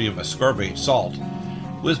 sodium ascorbate salt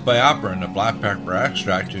with bioperin, a black pepper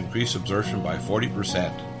extract, to increase absorption by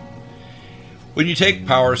 40%. When you take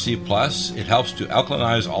Power C Plus, it helps to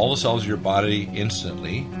alkalinize all the cells of your body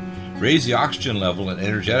instantly, raise the oxygen level and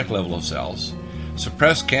energetic level of cells,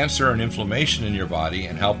 suppress cancer and inflammation in your body,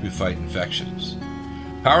 and help you fight infections.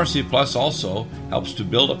 Power C Plus also helps to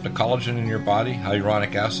build up the collagen in your body,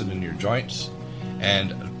 hyaluronic acid in your joints,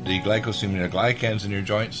 and the glycosaminoglycans in your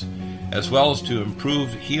joints, as well as to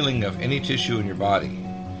improve healing of any tissue in your body.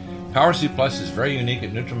 Power C Plus is very unique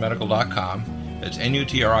at NutriMedical.com. That's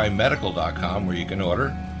NutriMedical.com, where you can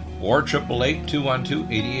order, or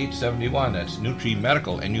 888-212-8871. That's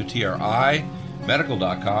NutriMedical, NUTRI,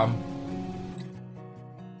 medical.com.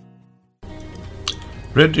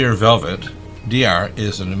 Red Deer Velvet DR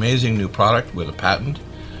is an amazing new product with a patent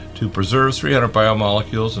to preserve 300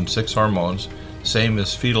 biomolecules and 6 hormones, same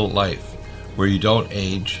as fetal life, where you don't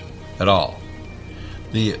age at all.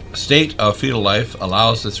 The state of fetal life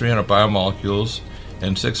allows the 300 biomolecules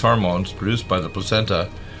and 6 hormones produced by the placenta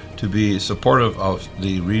to be supportive of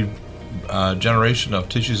the regeneration of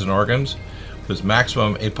tissues and organs, with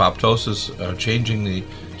maximum apoptosis, changing the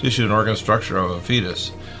tissue and organ structure of a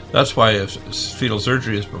fetus. That's why if fetal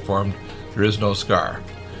surgery is performed, there is no scar.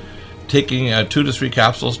 Taking 2 to 3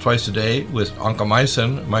 capsules twice a day with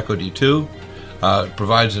oncomycin, myco-D2,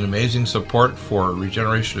 provides an amazing support for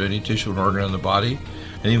regeneration of any tissue and organ in the body,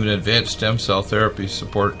 and even advanced stem cell therapy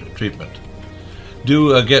support treatment.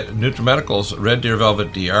 Do get NutriMedical's Red Deer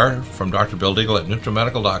Velvet DR from Dr. Bill Deagle at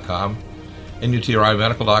NutriMedical.com,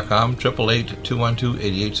 NUTRIMedical.com,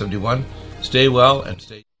 888-212-8871. Stay well and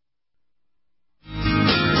stay...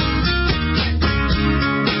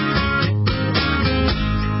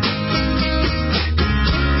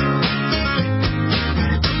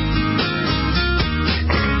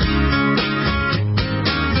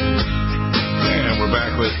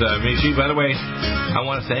 Michi, by the way, I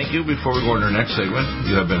want to thank you before we go into our next segment.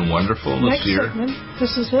 You have been wonderful this year. Next segment.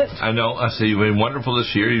 This is it. I know. I say you've been wonderful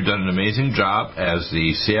this year. You've done an amazing job as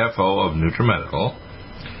the CFO of NutriMedical.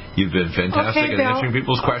 You've been fantastic at answering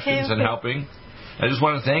people's questions and helping. I just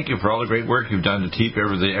want to thank you for all the great work you've done to keep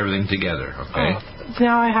everything together. Okay.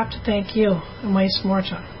 Now I have to thank you and waste more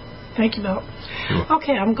time. Thank you, Bill.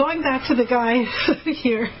 Okay, I'm going back to the guy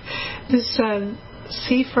here. This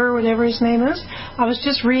Sefer, whatever his name is. I was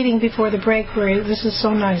just reading before the break where this is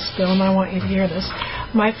so nice, Bill, and I want you to hear this.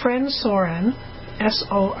 My friend Soren,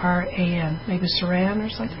 S-O-R-A-N, maybe Soran or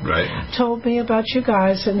something, right, told me about you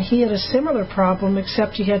guys, and he had a similar problem,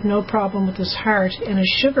 except he had no problem with his heart, and his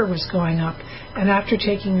sugar was going up. And after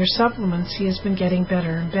taking your supplements, he has been getting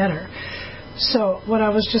better and better. So what I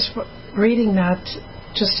was just reading that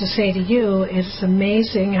just to say to you, it's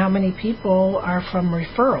amazing how many people are from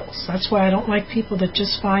referrals. That's why I don't like people that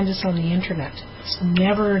just find us on the internet. It's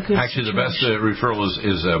never a good Actually, situation. the best referral is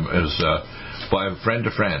by friend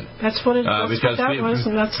to friend. That's what it was. Because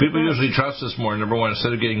people the usually trust us more. Number one,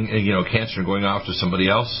 instead of getting cancer and going off to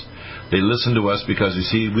somebody else, they listen to us because, you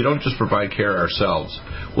see, we don't just provide care ourselves.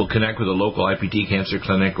 We'll connect with a local IPT cancer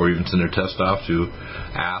clinic or even send their test off to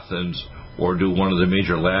Athens or do one of the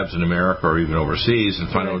major labs in America or even overseas and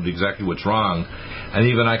find out exactly what's wrong. And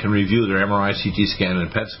even I can review their MRI, CT scan, and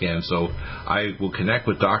PET scan. So I will connect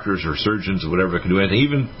with doctors or surgeons or whatever can do anything.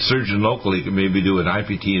 Even surgeon locally can maybe do an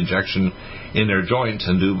IPT injection in their joints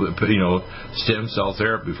and do stem cell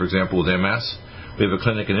therapy, for example, with MS. We have a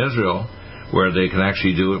clinic in Israel where they can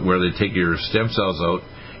actually do it, where they take your stem cells out,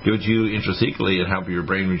 give it to you intrathecally and help your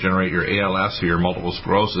brain regenerate your ALS or your multiple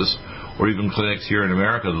sclerosis, or even clinics here in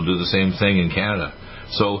America that'll do the same thing in Canada.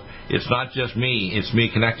 So it's not just me, it's me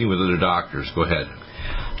connecting with other doctors. Go ahead.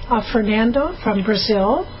 Fernando from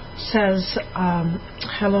Brazil says,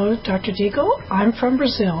 hello, Dr. Deagle. I'm from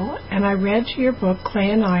Brazil, and I read your book,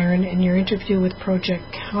 Clay and Iron, in your interview with Project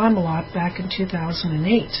Camelot back in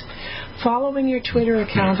 2008. Following your Twitter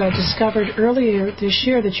account, I discovered earlier this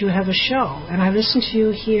year that you have a show, and I listened to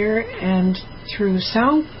you here and through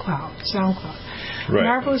SoundCloud. Right.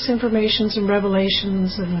 Marvelous informations and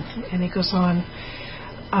revelations, and he goes on,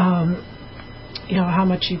 how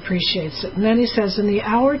much he appreciates it. And then he says, in the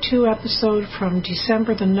Hour 2 episode from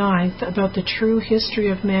December the 9th about the true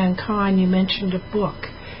history of mankind, you mentioned a book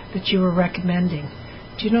that you were recommending.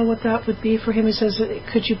 Do you know what that would be for him? He says,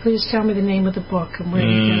 could you please tell me the name of the book and where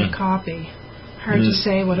you get a copy? Hard to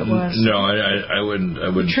say what it was. No, I wouldn't.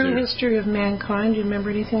 The True History of Mankind. Do you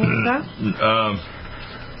remember anything like that?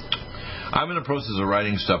 I'm in the process of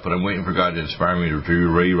writing stuff, but I'm waiting for God to inspire me to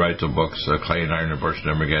rewrite the books, Clay and Iron and Bush and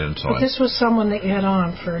Armageddon and so on. But this was someone that you had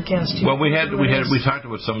on for a guest. Well, we talked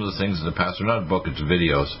about some of the things in the past. They're not a book, it's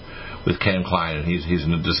videos with Ken Klein, and he's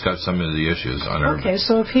going to discuss some of the issues on our... Okay,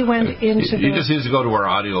 so if he went into he just needs to go to our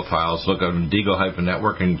audio files, look on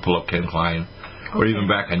Deagle-Network and pull up Ken Klein. Or even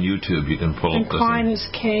back on YouTube, you can pull up the Klein is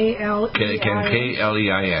K-L-E-I-N.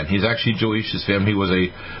 K-L-E-I-N. He's actually Jewish. His family, he was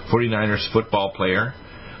a 49ers football player.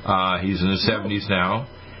 He's in his 70s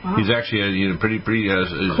now. Wow. He's actually a pretty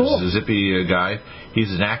cool. Zippy guy.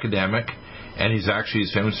 He's an academic, and his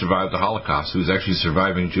family survived the Holocaust. He was actually a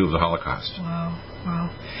surviving Jew of the Holocaust. Wow.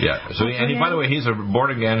 Yeah. So, by the way, he's a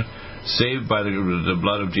born again, saved by the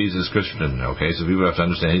blood of Jesus Christian. Okay, so people have to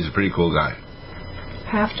understand he's a pretty cool guy.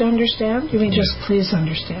 Have to understand? You mean just please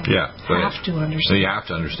understand? Yeah. Have to understand. So you have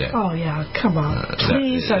to understand. Oh, yeah. Come on.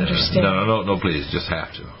 Please understand. No, please. Just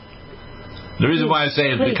have to. The reason why I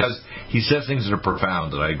say it is because he says things that are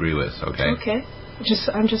profound that I agree with, okay? Okay.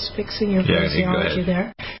 I'm just fixing your phraseology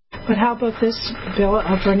there. But how about this, Bill,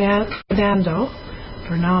 Fernando?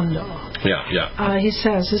 Yeah. He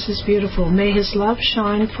says, this is beautiful. May his love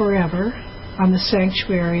shine forever on the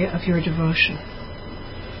sanctuary of your devotion.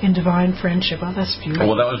 In divine friendship. Oh, that's beautiful.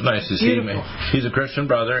 Well, that was nice to see him. He's a Christian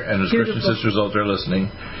brother, and his Christian sisters out there listening.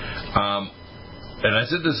 And I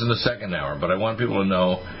said this in the second hour, but I want people to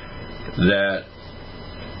know that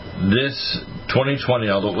this 2020,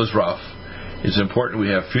 although it was rough, it's important we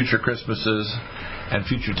have future Christmases and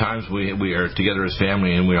future times we are together as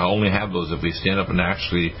family, and we only have those if we stand up and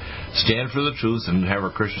actually stand for the truth and have our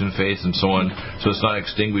Christian faith and so on, so it's not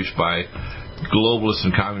extinguished by globalists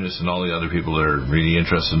and communists and all the other people that are really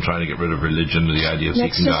interested in trying to get rid of religion and the idea of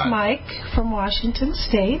seeking God. Next is Mike from Washington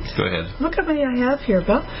State. Go ahead. Look at what I have here,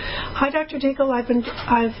 Bill. Hi, Dr. Deagle. I've been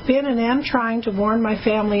and am trying to warn my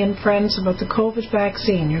family and friends about the COVID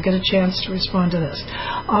vaccine. You'll get a chance to respond to this.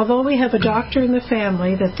 Although we have a doctor in the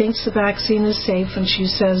family that thinks the vaccine is safe and she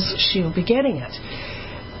says she'll be getting it.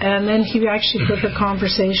 And then he actually put a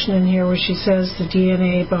conversation in here where she says the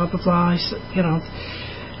DNA, blah, blah, blah,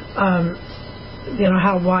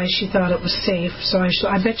 why she thought it was safe. So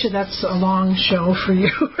I bet you that's a long show for you.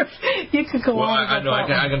 You could go on. Well,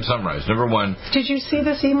 I can summarize. Number one. Did you see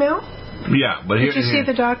this email? Yeah, but did you see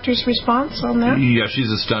the doctor's response on that? Yeah, she's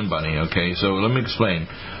a stun bunny. Okay, so let me explain.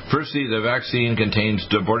 Firstly, the vaccine contains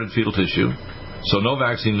aborted fetal tissue, so no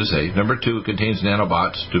vaccine is safe. Number two, it contains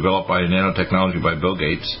nanobots developed by nanotechnology by Bill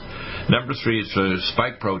Gates. Number three, it's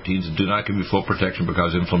spike proteins that do not give you full protection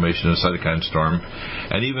because of inflammation and cytokine storm.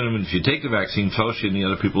 And even if you take the vaccine, Fauci and the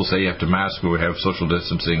other people say you have to mask or have social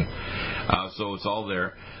distancing. So it's all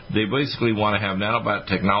there. They basically want to have nanobot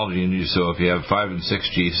technology in you, so if you have 5 and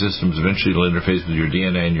 6G systems, eventually it'll interface with your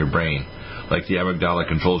DNA and your brain, like the amygdala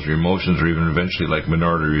controls your emotions, or even eventually like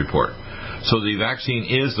Minority Report. So the vaccine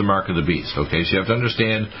is the mark of the beast, okay? So you have to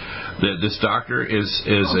understand that this doctor is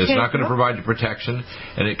not going to provide you protection,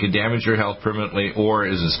 and it can damage your health permanently, or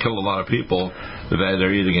has killed a lot of people that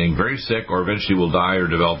they're either getting very sick or eventually will die or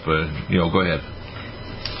develop go ahead.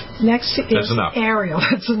 Next is enough. Ariel.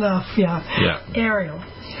 That's enough, yeah. Ariel.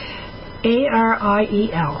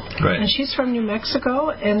 Ariel. Right. And she's from New Mexico,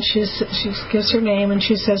 and she gives her name, and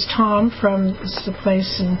she says Tom from the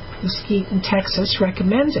place in Mesquite in Texas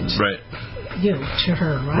recommended you to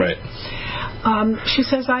her, right? Right. She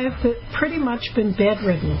says, I have pretty much been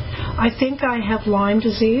bedridden. I think I have Lyme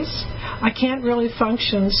disease. I can't really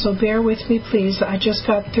function, so bear with me, please. I just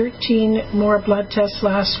got 13 more blood tests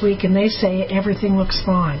last week, and they say everything looks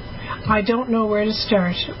fine. I don't know where to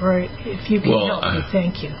start, or if you can help me,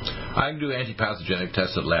 thank you. I can do anti-pathogenic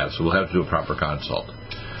tests at labs, so we'll have to do a proper consult.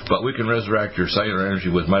 But we can resurrect your cellular energy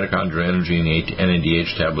with mitochondrial energy and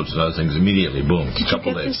NADH tablets and other things immediately. Boom. Did you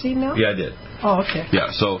get this email? Yeah, I did. Oh, okay.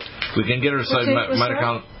 Yeah, so we can get her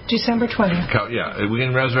mitochondrial. December 20th. Yeah, we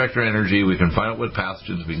can resurrect her energy. We can find out what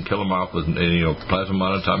pathogens. We can kill them off with plasma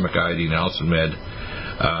monatomic iodine, Allicin Med,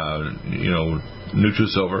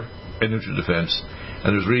 NutriSilver, and NutriDefense.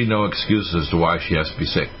 And there's really no excuse as to why she has to be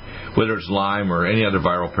sick. Whether it's Lyme or any other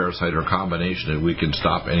viral parasite or combination, we can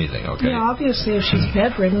stop anything, okay? Yeah, obviously if she's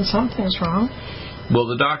bedridden, something's wrong. Well,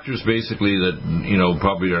 the doctors basically that,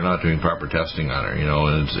 probably are not doing proper testing on her, you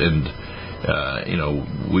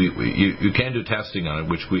can do testing on it,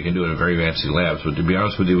 which we can do in very fancy labs, but to be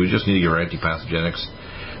honest with you, we just need to get her antipathogenics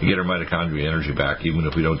and get her mitochondrial energy back. Even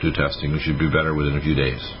if we don't do testing, we should be better within a few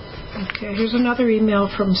days. Okay, here's another email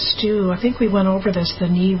from Stu. I think we went over this, the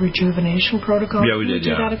knee rejuvenation protocol. Yeah, we did. We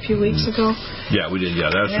did that a few weeks ago. Yeah, we did. Yeah,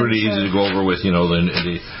 that's really easy to go over with.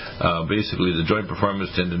 Basically the joint performance,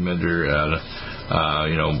 tendon mender, our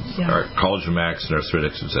collagen max and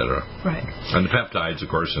arthritics, etc. Right. And the peptides, of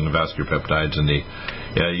course, and the vascular peptides, and the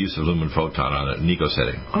use of lumen photon on a NICO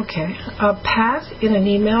setting. Okay. Pat, in an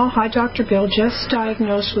email, hi, Dr. Bill, just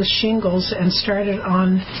diagnosed with shingles and started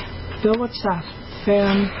on, Bill, what's that?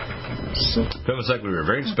 Famciclovir,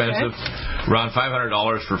 very expensive, around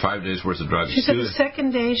 $500 for 5 days worth of drugs. She said the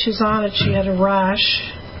second day she's on it, she had a rash.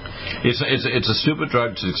 It's a stupid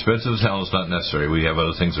drug. It's expensive as hell. It's not necessary. We have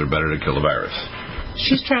other things that are better to kill the virus.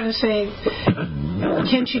 She's trying to say,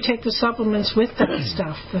 can she take the supplements with that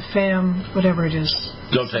stuff, the whatever it is?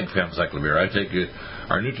 Don't take famciclovir. I take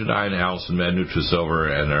our Nutridyne, Allison Med,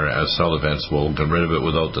 Nutrisilver, and our Cell Defense will get rid of it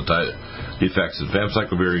without the effects. And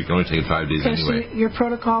famciclovir, you can only take it 5 days anyway. So your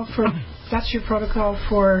protocol that's your protocol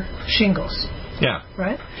for shingles. Yeah.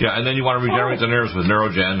 Right? Yeah, and then you want to regenerate the nerves with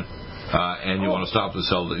Neurogen. And you want to stop the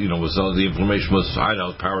cell, with the inflammation with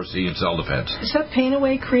Power C and Cell Defense. Is that Pain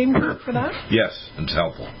Away cream good for that? Yes, it's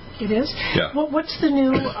helpful. It is? Yeah. Well, what's the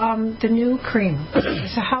new cream?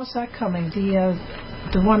 So how's that coming? The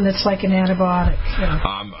one that's like an antibiotic. Yeah.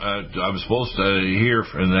 I'm supposed to hear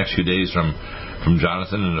in the next few days from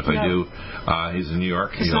Jonathan, and if I do, he's in New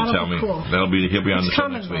York. He'll tell me. Cool. He'll be on the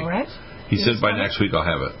show next week. Right? He said by next week I'll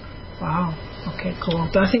have it. Wow. Okay, cool.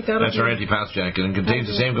 I think that's our antipathogenic, and it contains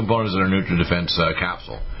the same components as our NutriDefense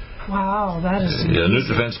capsule. Wow, that is the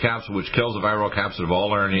NutriDefense capsule, which kills the viral capsid of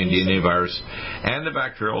all RNA and DNA virus, and the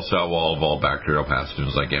bacterial cell wall of all bacterial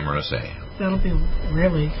pathogens like MRSA. That'll be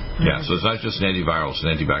really yeah. So it's not just an antiviral; it's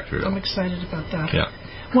an antibacterial. I'm excited about that. Yeah.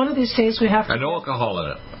 One of these days we have to. No alcohol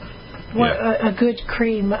in it. A good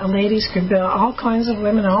cream, a ladies' cream. All kinds of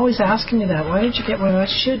women are always asking me that. Why did you get one? I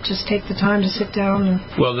should just take the time to sit down and.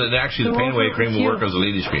 Well, actually, the Pain Away cream will work as a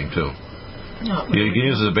ladies' cream too. No, you can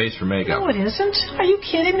use it as a base for makeup. No, it isn't. Are you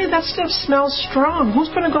kidding me? That stuff smells strong.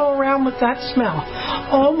 Who's going to go around with that smell?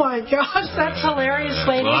 Oh my gosh, that's hilarious,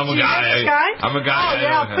 ladies. Well, I'm a guy. I'm a guy. Oh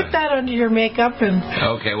yeah, put that under your makeup and.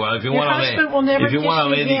 Okay, well, if you want a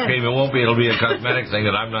lady cream, it'll be a cosmetic thing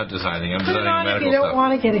that I'm not deciding. I'm deciding medical stuff. You don't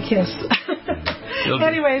want to get a kiss.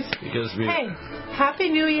 Anyways, hey. Happy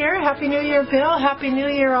New Year. Happy New Year, Bill. Happy New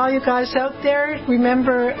Year, all you guys out there.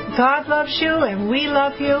 Remember, God loves you and we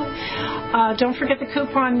love you. Don't forget the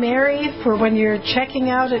coupon Mary for when you're checking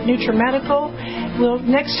out at NutriMedical.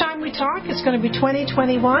 Next time we talk, it's going to be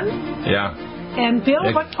 2021. Yeah. And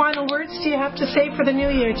Bill, what final words do you have to say for the new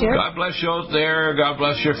year, dear? God bless you out there. God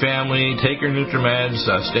bless your family. Take your NutriMeds.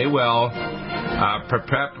 Stay well.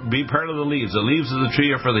 Be part of the leaves. The leaves of the tree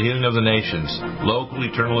are for the healing of the nations. Local,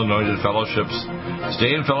 eternal, anointed fellowships.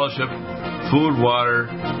 Stay in fellowship. Food, water,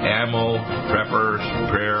 ammo, preppers,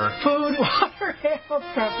 prayer. Food, water, ammo,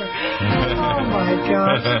 prepper. Oh, my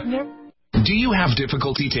gosh. Do you have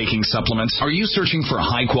difficulty taking supplements? Are you searching for a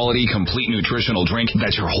high-quality, complete nutritional drink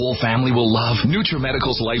that your whole family will love?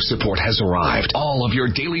 NutriMedical's Life Support has arrived. All of your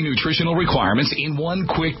daily nutritional requirements in one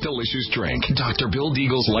quick, delicious drink. Dr. Bill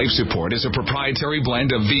Deagle's Life Support is a proprietary blend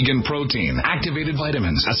of vegan protein, activated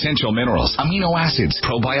vitamins, essential minerals, amino acids,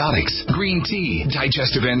 probiotics, green tea,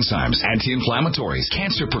 digestive enzymes, anti-inflammatories,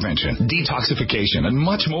 cancer prevention, detoxification, and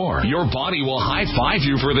much more. Your body will high-five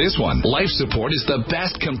you for this one. Life Support is the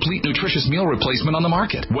best complete nutritious meal replacement on the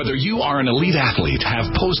market. Whether you are an elite athlete, have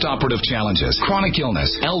post-operative challenges, chronic illness,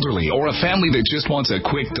 elderly, or a family that just wants a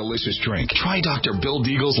quick, delicious drink, try Dr. Bill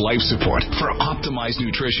Deagle's Life Support for optimized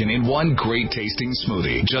nutrition in one great-tasting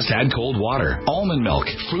smoothie. Just add cold water, almond milk,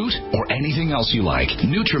 fruit, or anything else you like.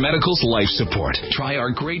 NutriMedical's Life Support. Try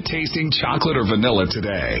our great-tasting chocolate or vanilla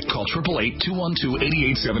today. Call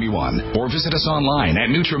 888-212-8871 or visit us online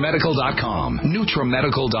at NutriMedical.com.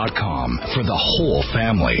 NutriMedical.com for the whole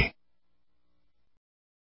family.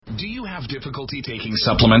 Do you have difficulty taking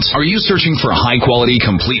supplements? Are you searching for a high-quality,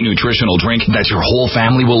 complete nutritional drink that your whole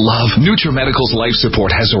family will love? NutriMedical's Life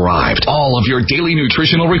Support has arrived. All of your daily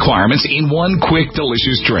nutritional requirements in one quick,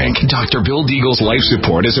 delicious drink. Dr. Bill Deagle's Life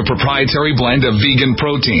Support is a proprietary blend of vegan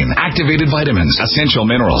protein, activated vitamins, essential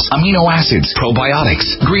minerals, amino acids,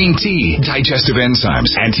 probiotics, green tea, digestive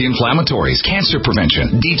enzymes, anti-inflammatories, cancer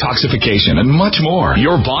prevention, detoxification, and much more.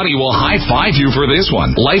 Your body will high-five you for this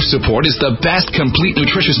one. Life Support is the best complete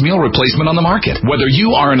nutritious meal replacement on the market. Whether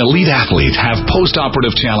you are an elite athlete, have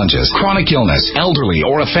post-operative challenges, chronic illness, elderly,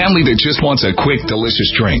 or a family that just wants a quick,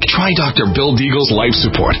 delicious drink, try Dr. Bill Deagle's Life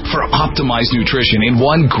Support for optimized nutrition in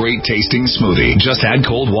one great tasting smoothie. Just add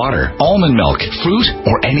cold water, almond milk, fruit,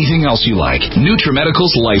 or anything else you like.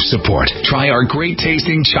 NutriMedical's Life Support. Try our great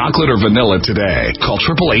tasting chocolate or vanilla today. Call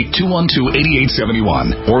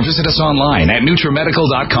 888-212-8871 or visit us online at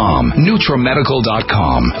NutriMedical.com.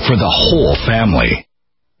 NutriMedical.com for the whole family.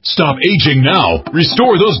 Stop aging now.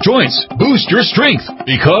 Restore those joints. Boost your strength.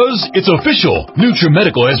 Because it's official.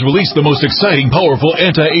 NutriMedical has released the most exciting, powerful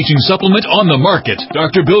anti-aging supplement on the market.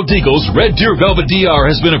 Dr. Bill Deagle's Red Deer Velvet DR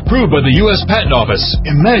has been approved by the U.S. Patent Office.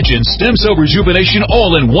 Imagine stem cell rejuvenation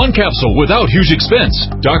all in one capsule without huge expense.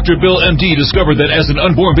 Dr. Bill MD discovered that as an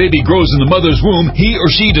unborn baby grows in the mother's womb, he or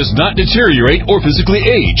she does not deteriorate or physically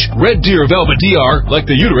age. Red Deer Velvet DR, like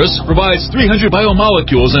the uterus, provides 300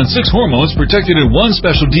 biomolecules and 6 hormones protected in one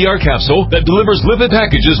special DR capsule that delivers lipid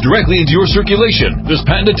packages directly into your circulation. This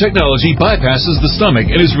patented technology bypasses the stomach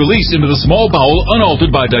and is released into the small bowel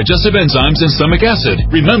unaltered by digestive enzymes and stomach acid.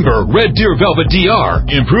 Remember, Red Deer Velvet DR.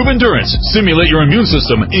 Improve endurance, stimulate your immune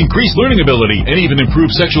system, increase learning ability, and even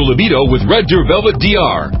improve sexual libido with Red Deer Velvet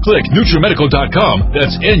DR. Click NutriMedical.com,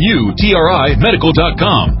 that's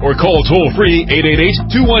NutriMedical.com, or call toll-free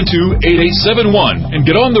 888-212-8871 and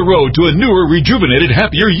get on the road to a newer, rejuvenated,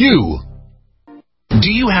 happier you. Do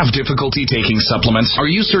you have difficulty taking supplements? Are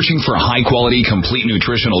you searching for a high-quality, complete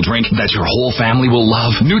nutritional drink that your whole family will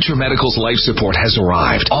love? NutriMedical's Life Support has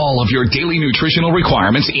arrived. All of your daily nutritional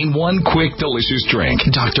requirements in one quick, delicious drink.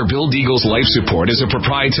 Dr. Bill Deagle's Life Support is a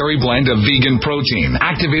proprietary blend of vegan protein,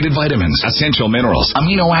 activated vitamins, essential minerals,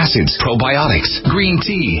 amino acids, probiotics, green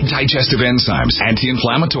tea, digestive enzymes,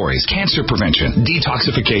 anti-inflammatories, cancer prevention,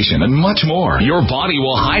 detoxification, and much more. Your body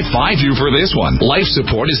will high-five you for this one. Life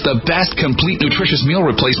Support is the best complete nutritious meal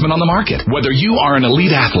replacement on the market. Whether you are an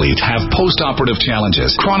elite athlete, have post-operative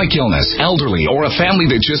challenges, chronic illness, elderly, or a family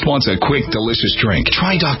that just wants a quick, delicious drink,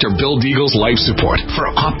 try Dr. Bill Deagle's Life Support for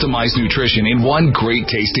optimized nutrition in one great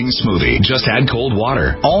tasting smoothie. Just add cold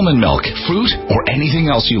water, almond milk, fruit, or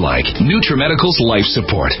anything else you like. NutriMedical's Life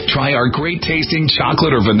Support. Try our great tasting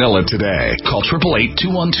chocolate or vanilla today. Call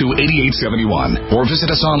 888-212-8871 or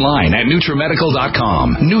visit us online at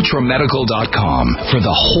NutriMedical.com. NutriMedical.com for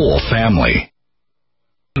the whole family.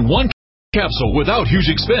 One capsule without huge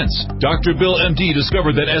expense. Dr. Bill MD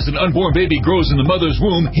discovered that as an unborn baby grows in the mother's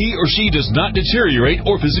womb, he or she does not deteriorate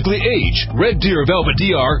or physically age. Red Deer Velvet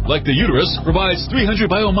DR, like the uterus, provides 300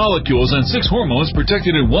 biomolecules and 6 hormones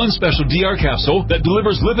protected in one special DR capsule that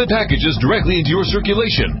delivers lipid packages directly into your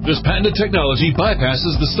circulation. This patented technology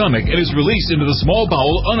bypasses the stomach and is released into the small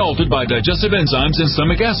bowel unaltered by digestive enzymes and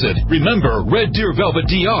stomach acid. Remember, Red Deer Velvet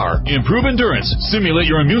DR. Improve endurance, stimulate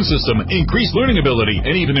your immune system, increase learning ability,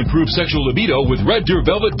 and even improve sexual libido with Red Deer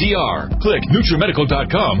Velvet DR. Click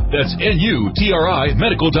NutriMedical.com, that's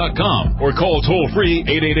NutriMedical.com, or call toll-free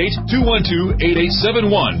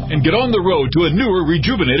 888-212-8871 and get on the road to a newer,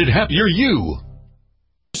 rejuvenated, happier you.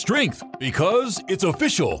 Strength, because it's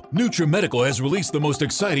official. NutriMedical has released the most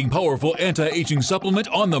exciting, powerful anti-aging supplement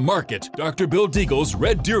on the market. Dr. Bill Deagle's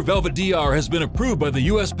Red Deer Velvet DR has been approved by the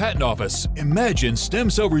U.S. Patent Office. Imagine stem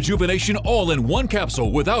cell rejuvenation all in one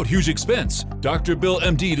capsule without huge expense. Dr. Bill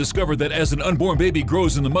MD discovered that as an unborn baby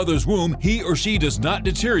grows in the mother's womb, he or she does not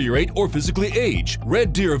deteriorate or physically age.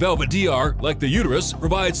 Red Deer Velvet DR, like the uterus,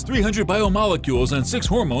 provides 300 biomolecules and 6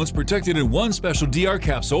 hormones protected in one special DR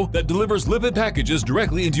capsule that delivers lipid packages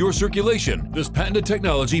directly into your circulation. This patented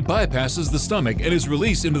technology bypasses the stomach and is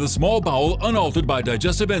released into the small bowel unaltered by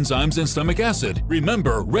digestive enzymes and stomach acid.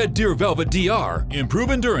 Remember, Red Deer Velvet DR.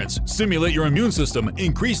 Improve endurance, stimulate your immune system,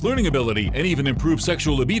 increase learning ability, and even improve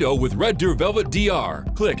sexual libido with Red Deer Velvet DR.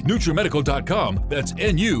 Click NutriMedical.com, that's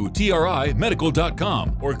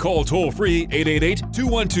NutriMedical.com, or call toll-free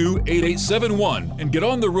 888-212-8871 and get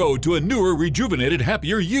on the road to a newer, rejuvenated,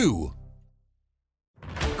 happier you.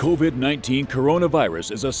 COVID-19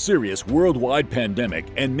 coronavirus is a serious worldwide pandemic,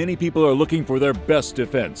 and many people are looking for their best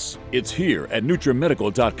defense. It's here at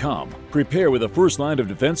NutriMedical.com. Prepare with a first line of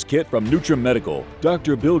defense kit from NutriMedical.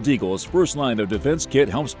 Dr. Bill Deagle's first line of defense kit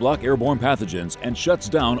helps block airborne pathogens and shuts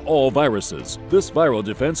down all viruses. This viral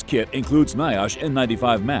defense kit includes NIOSH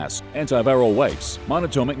N95 mask, antiviral wipes,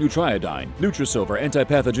 monatomic Nutriodine, Nutrisilver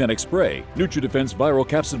antipathogenic spray, NutriDefense viral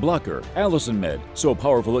capsid blocker, Allison Med, so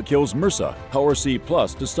powerful it kills MRSA, Power C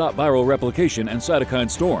Plus to stop viral replication and cytokine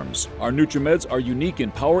storms. Our NutriMeds are unique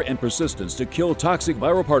in power and persistence to kill toxic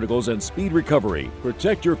viral particles and speed recovery.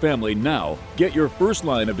 Protect your family now. Get your first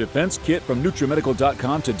line of defense kit from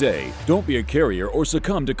NutriMedical.com today. Don't be a carrier or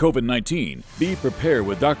succumb to COVID-19. Be prepared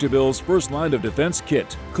with Dr. Bill's first line of defense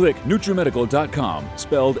kit. Click NutriMedical.com,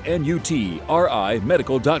 spelled N-U-T-R-I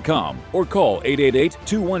Medical.com, or call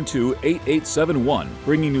 888-212-8871,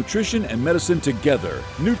 bringing nutrition and medicine together.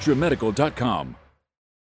 NutriMedical.com.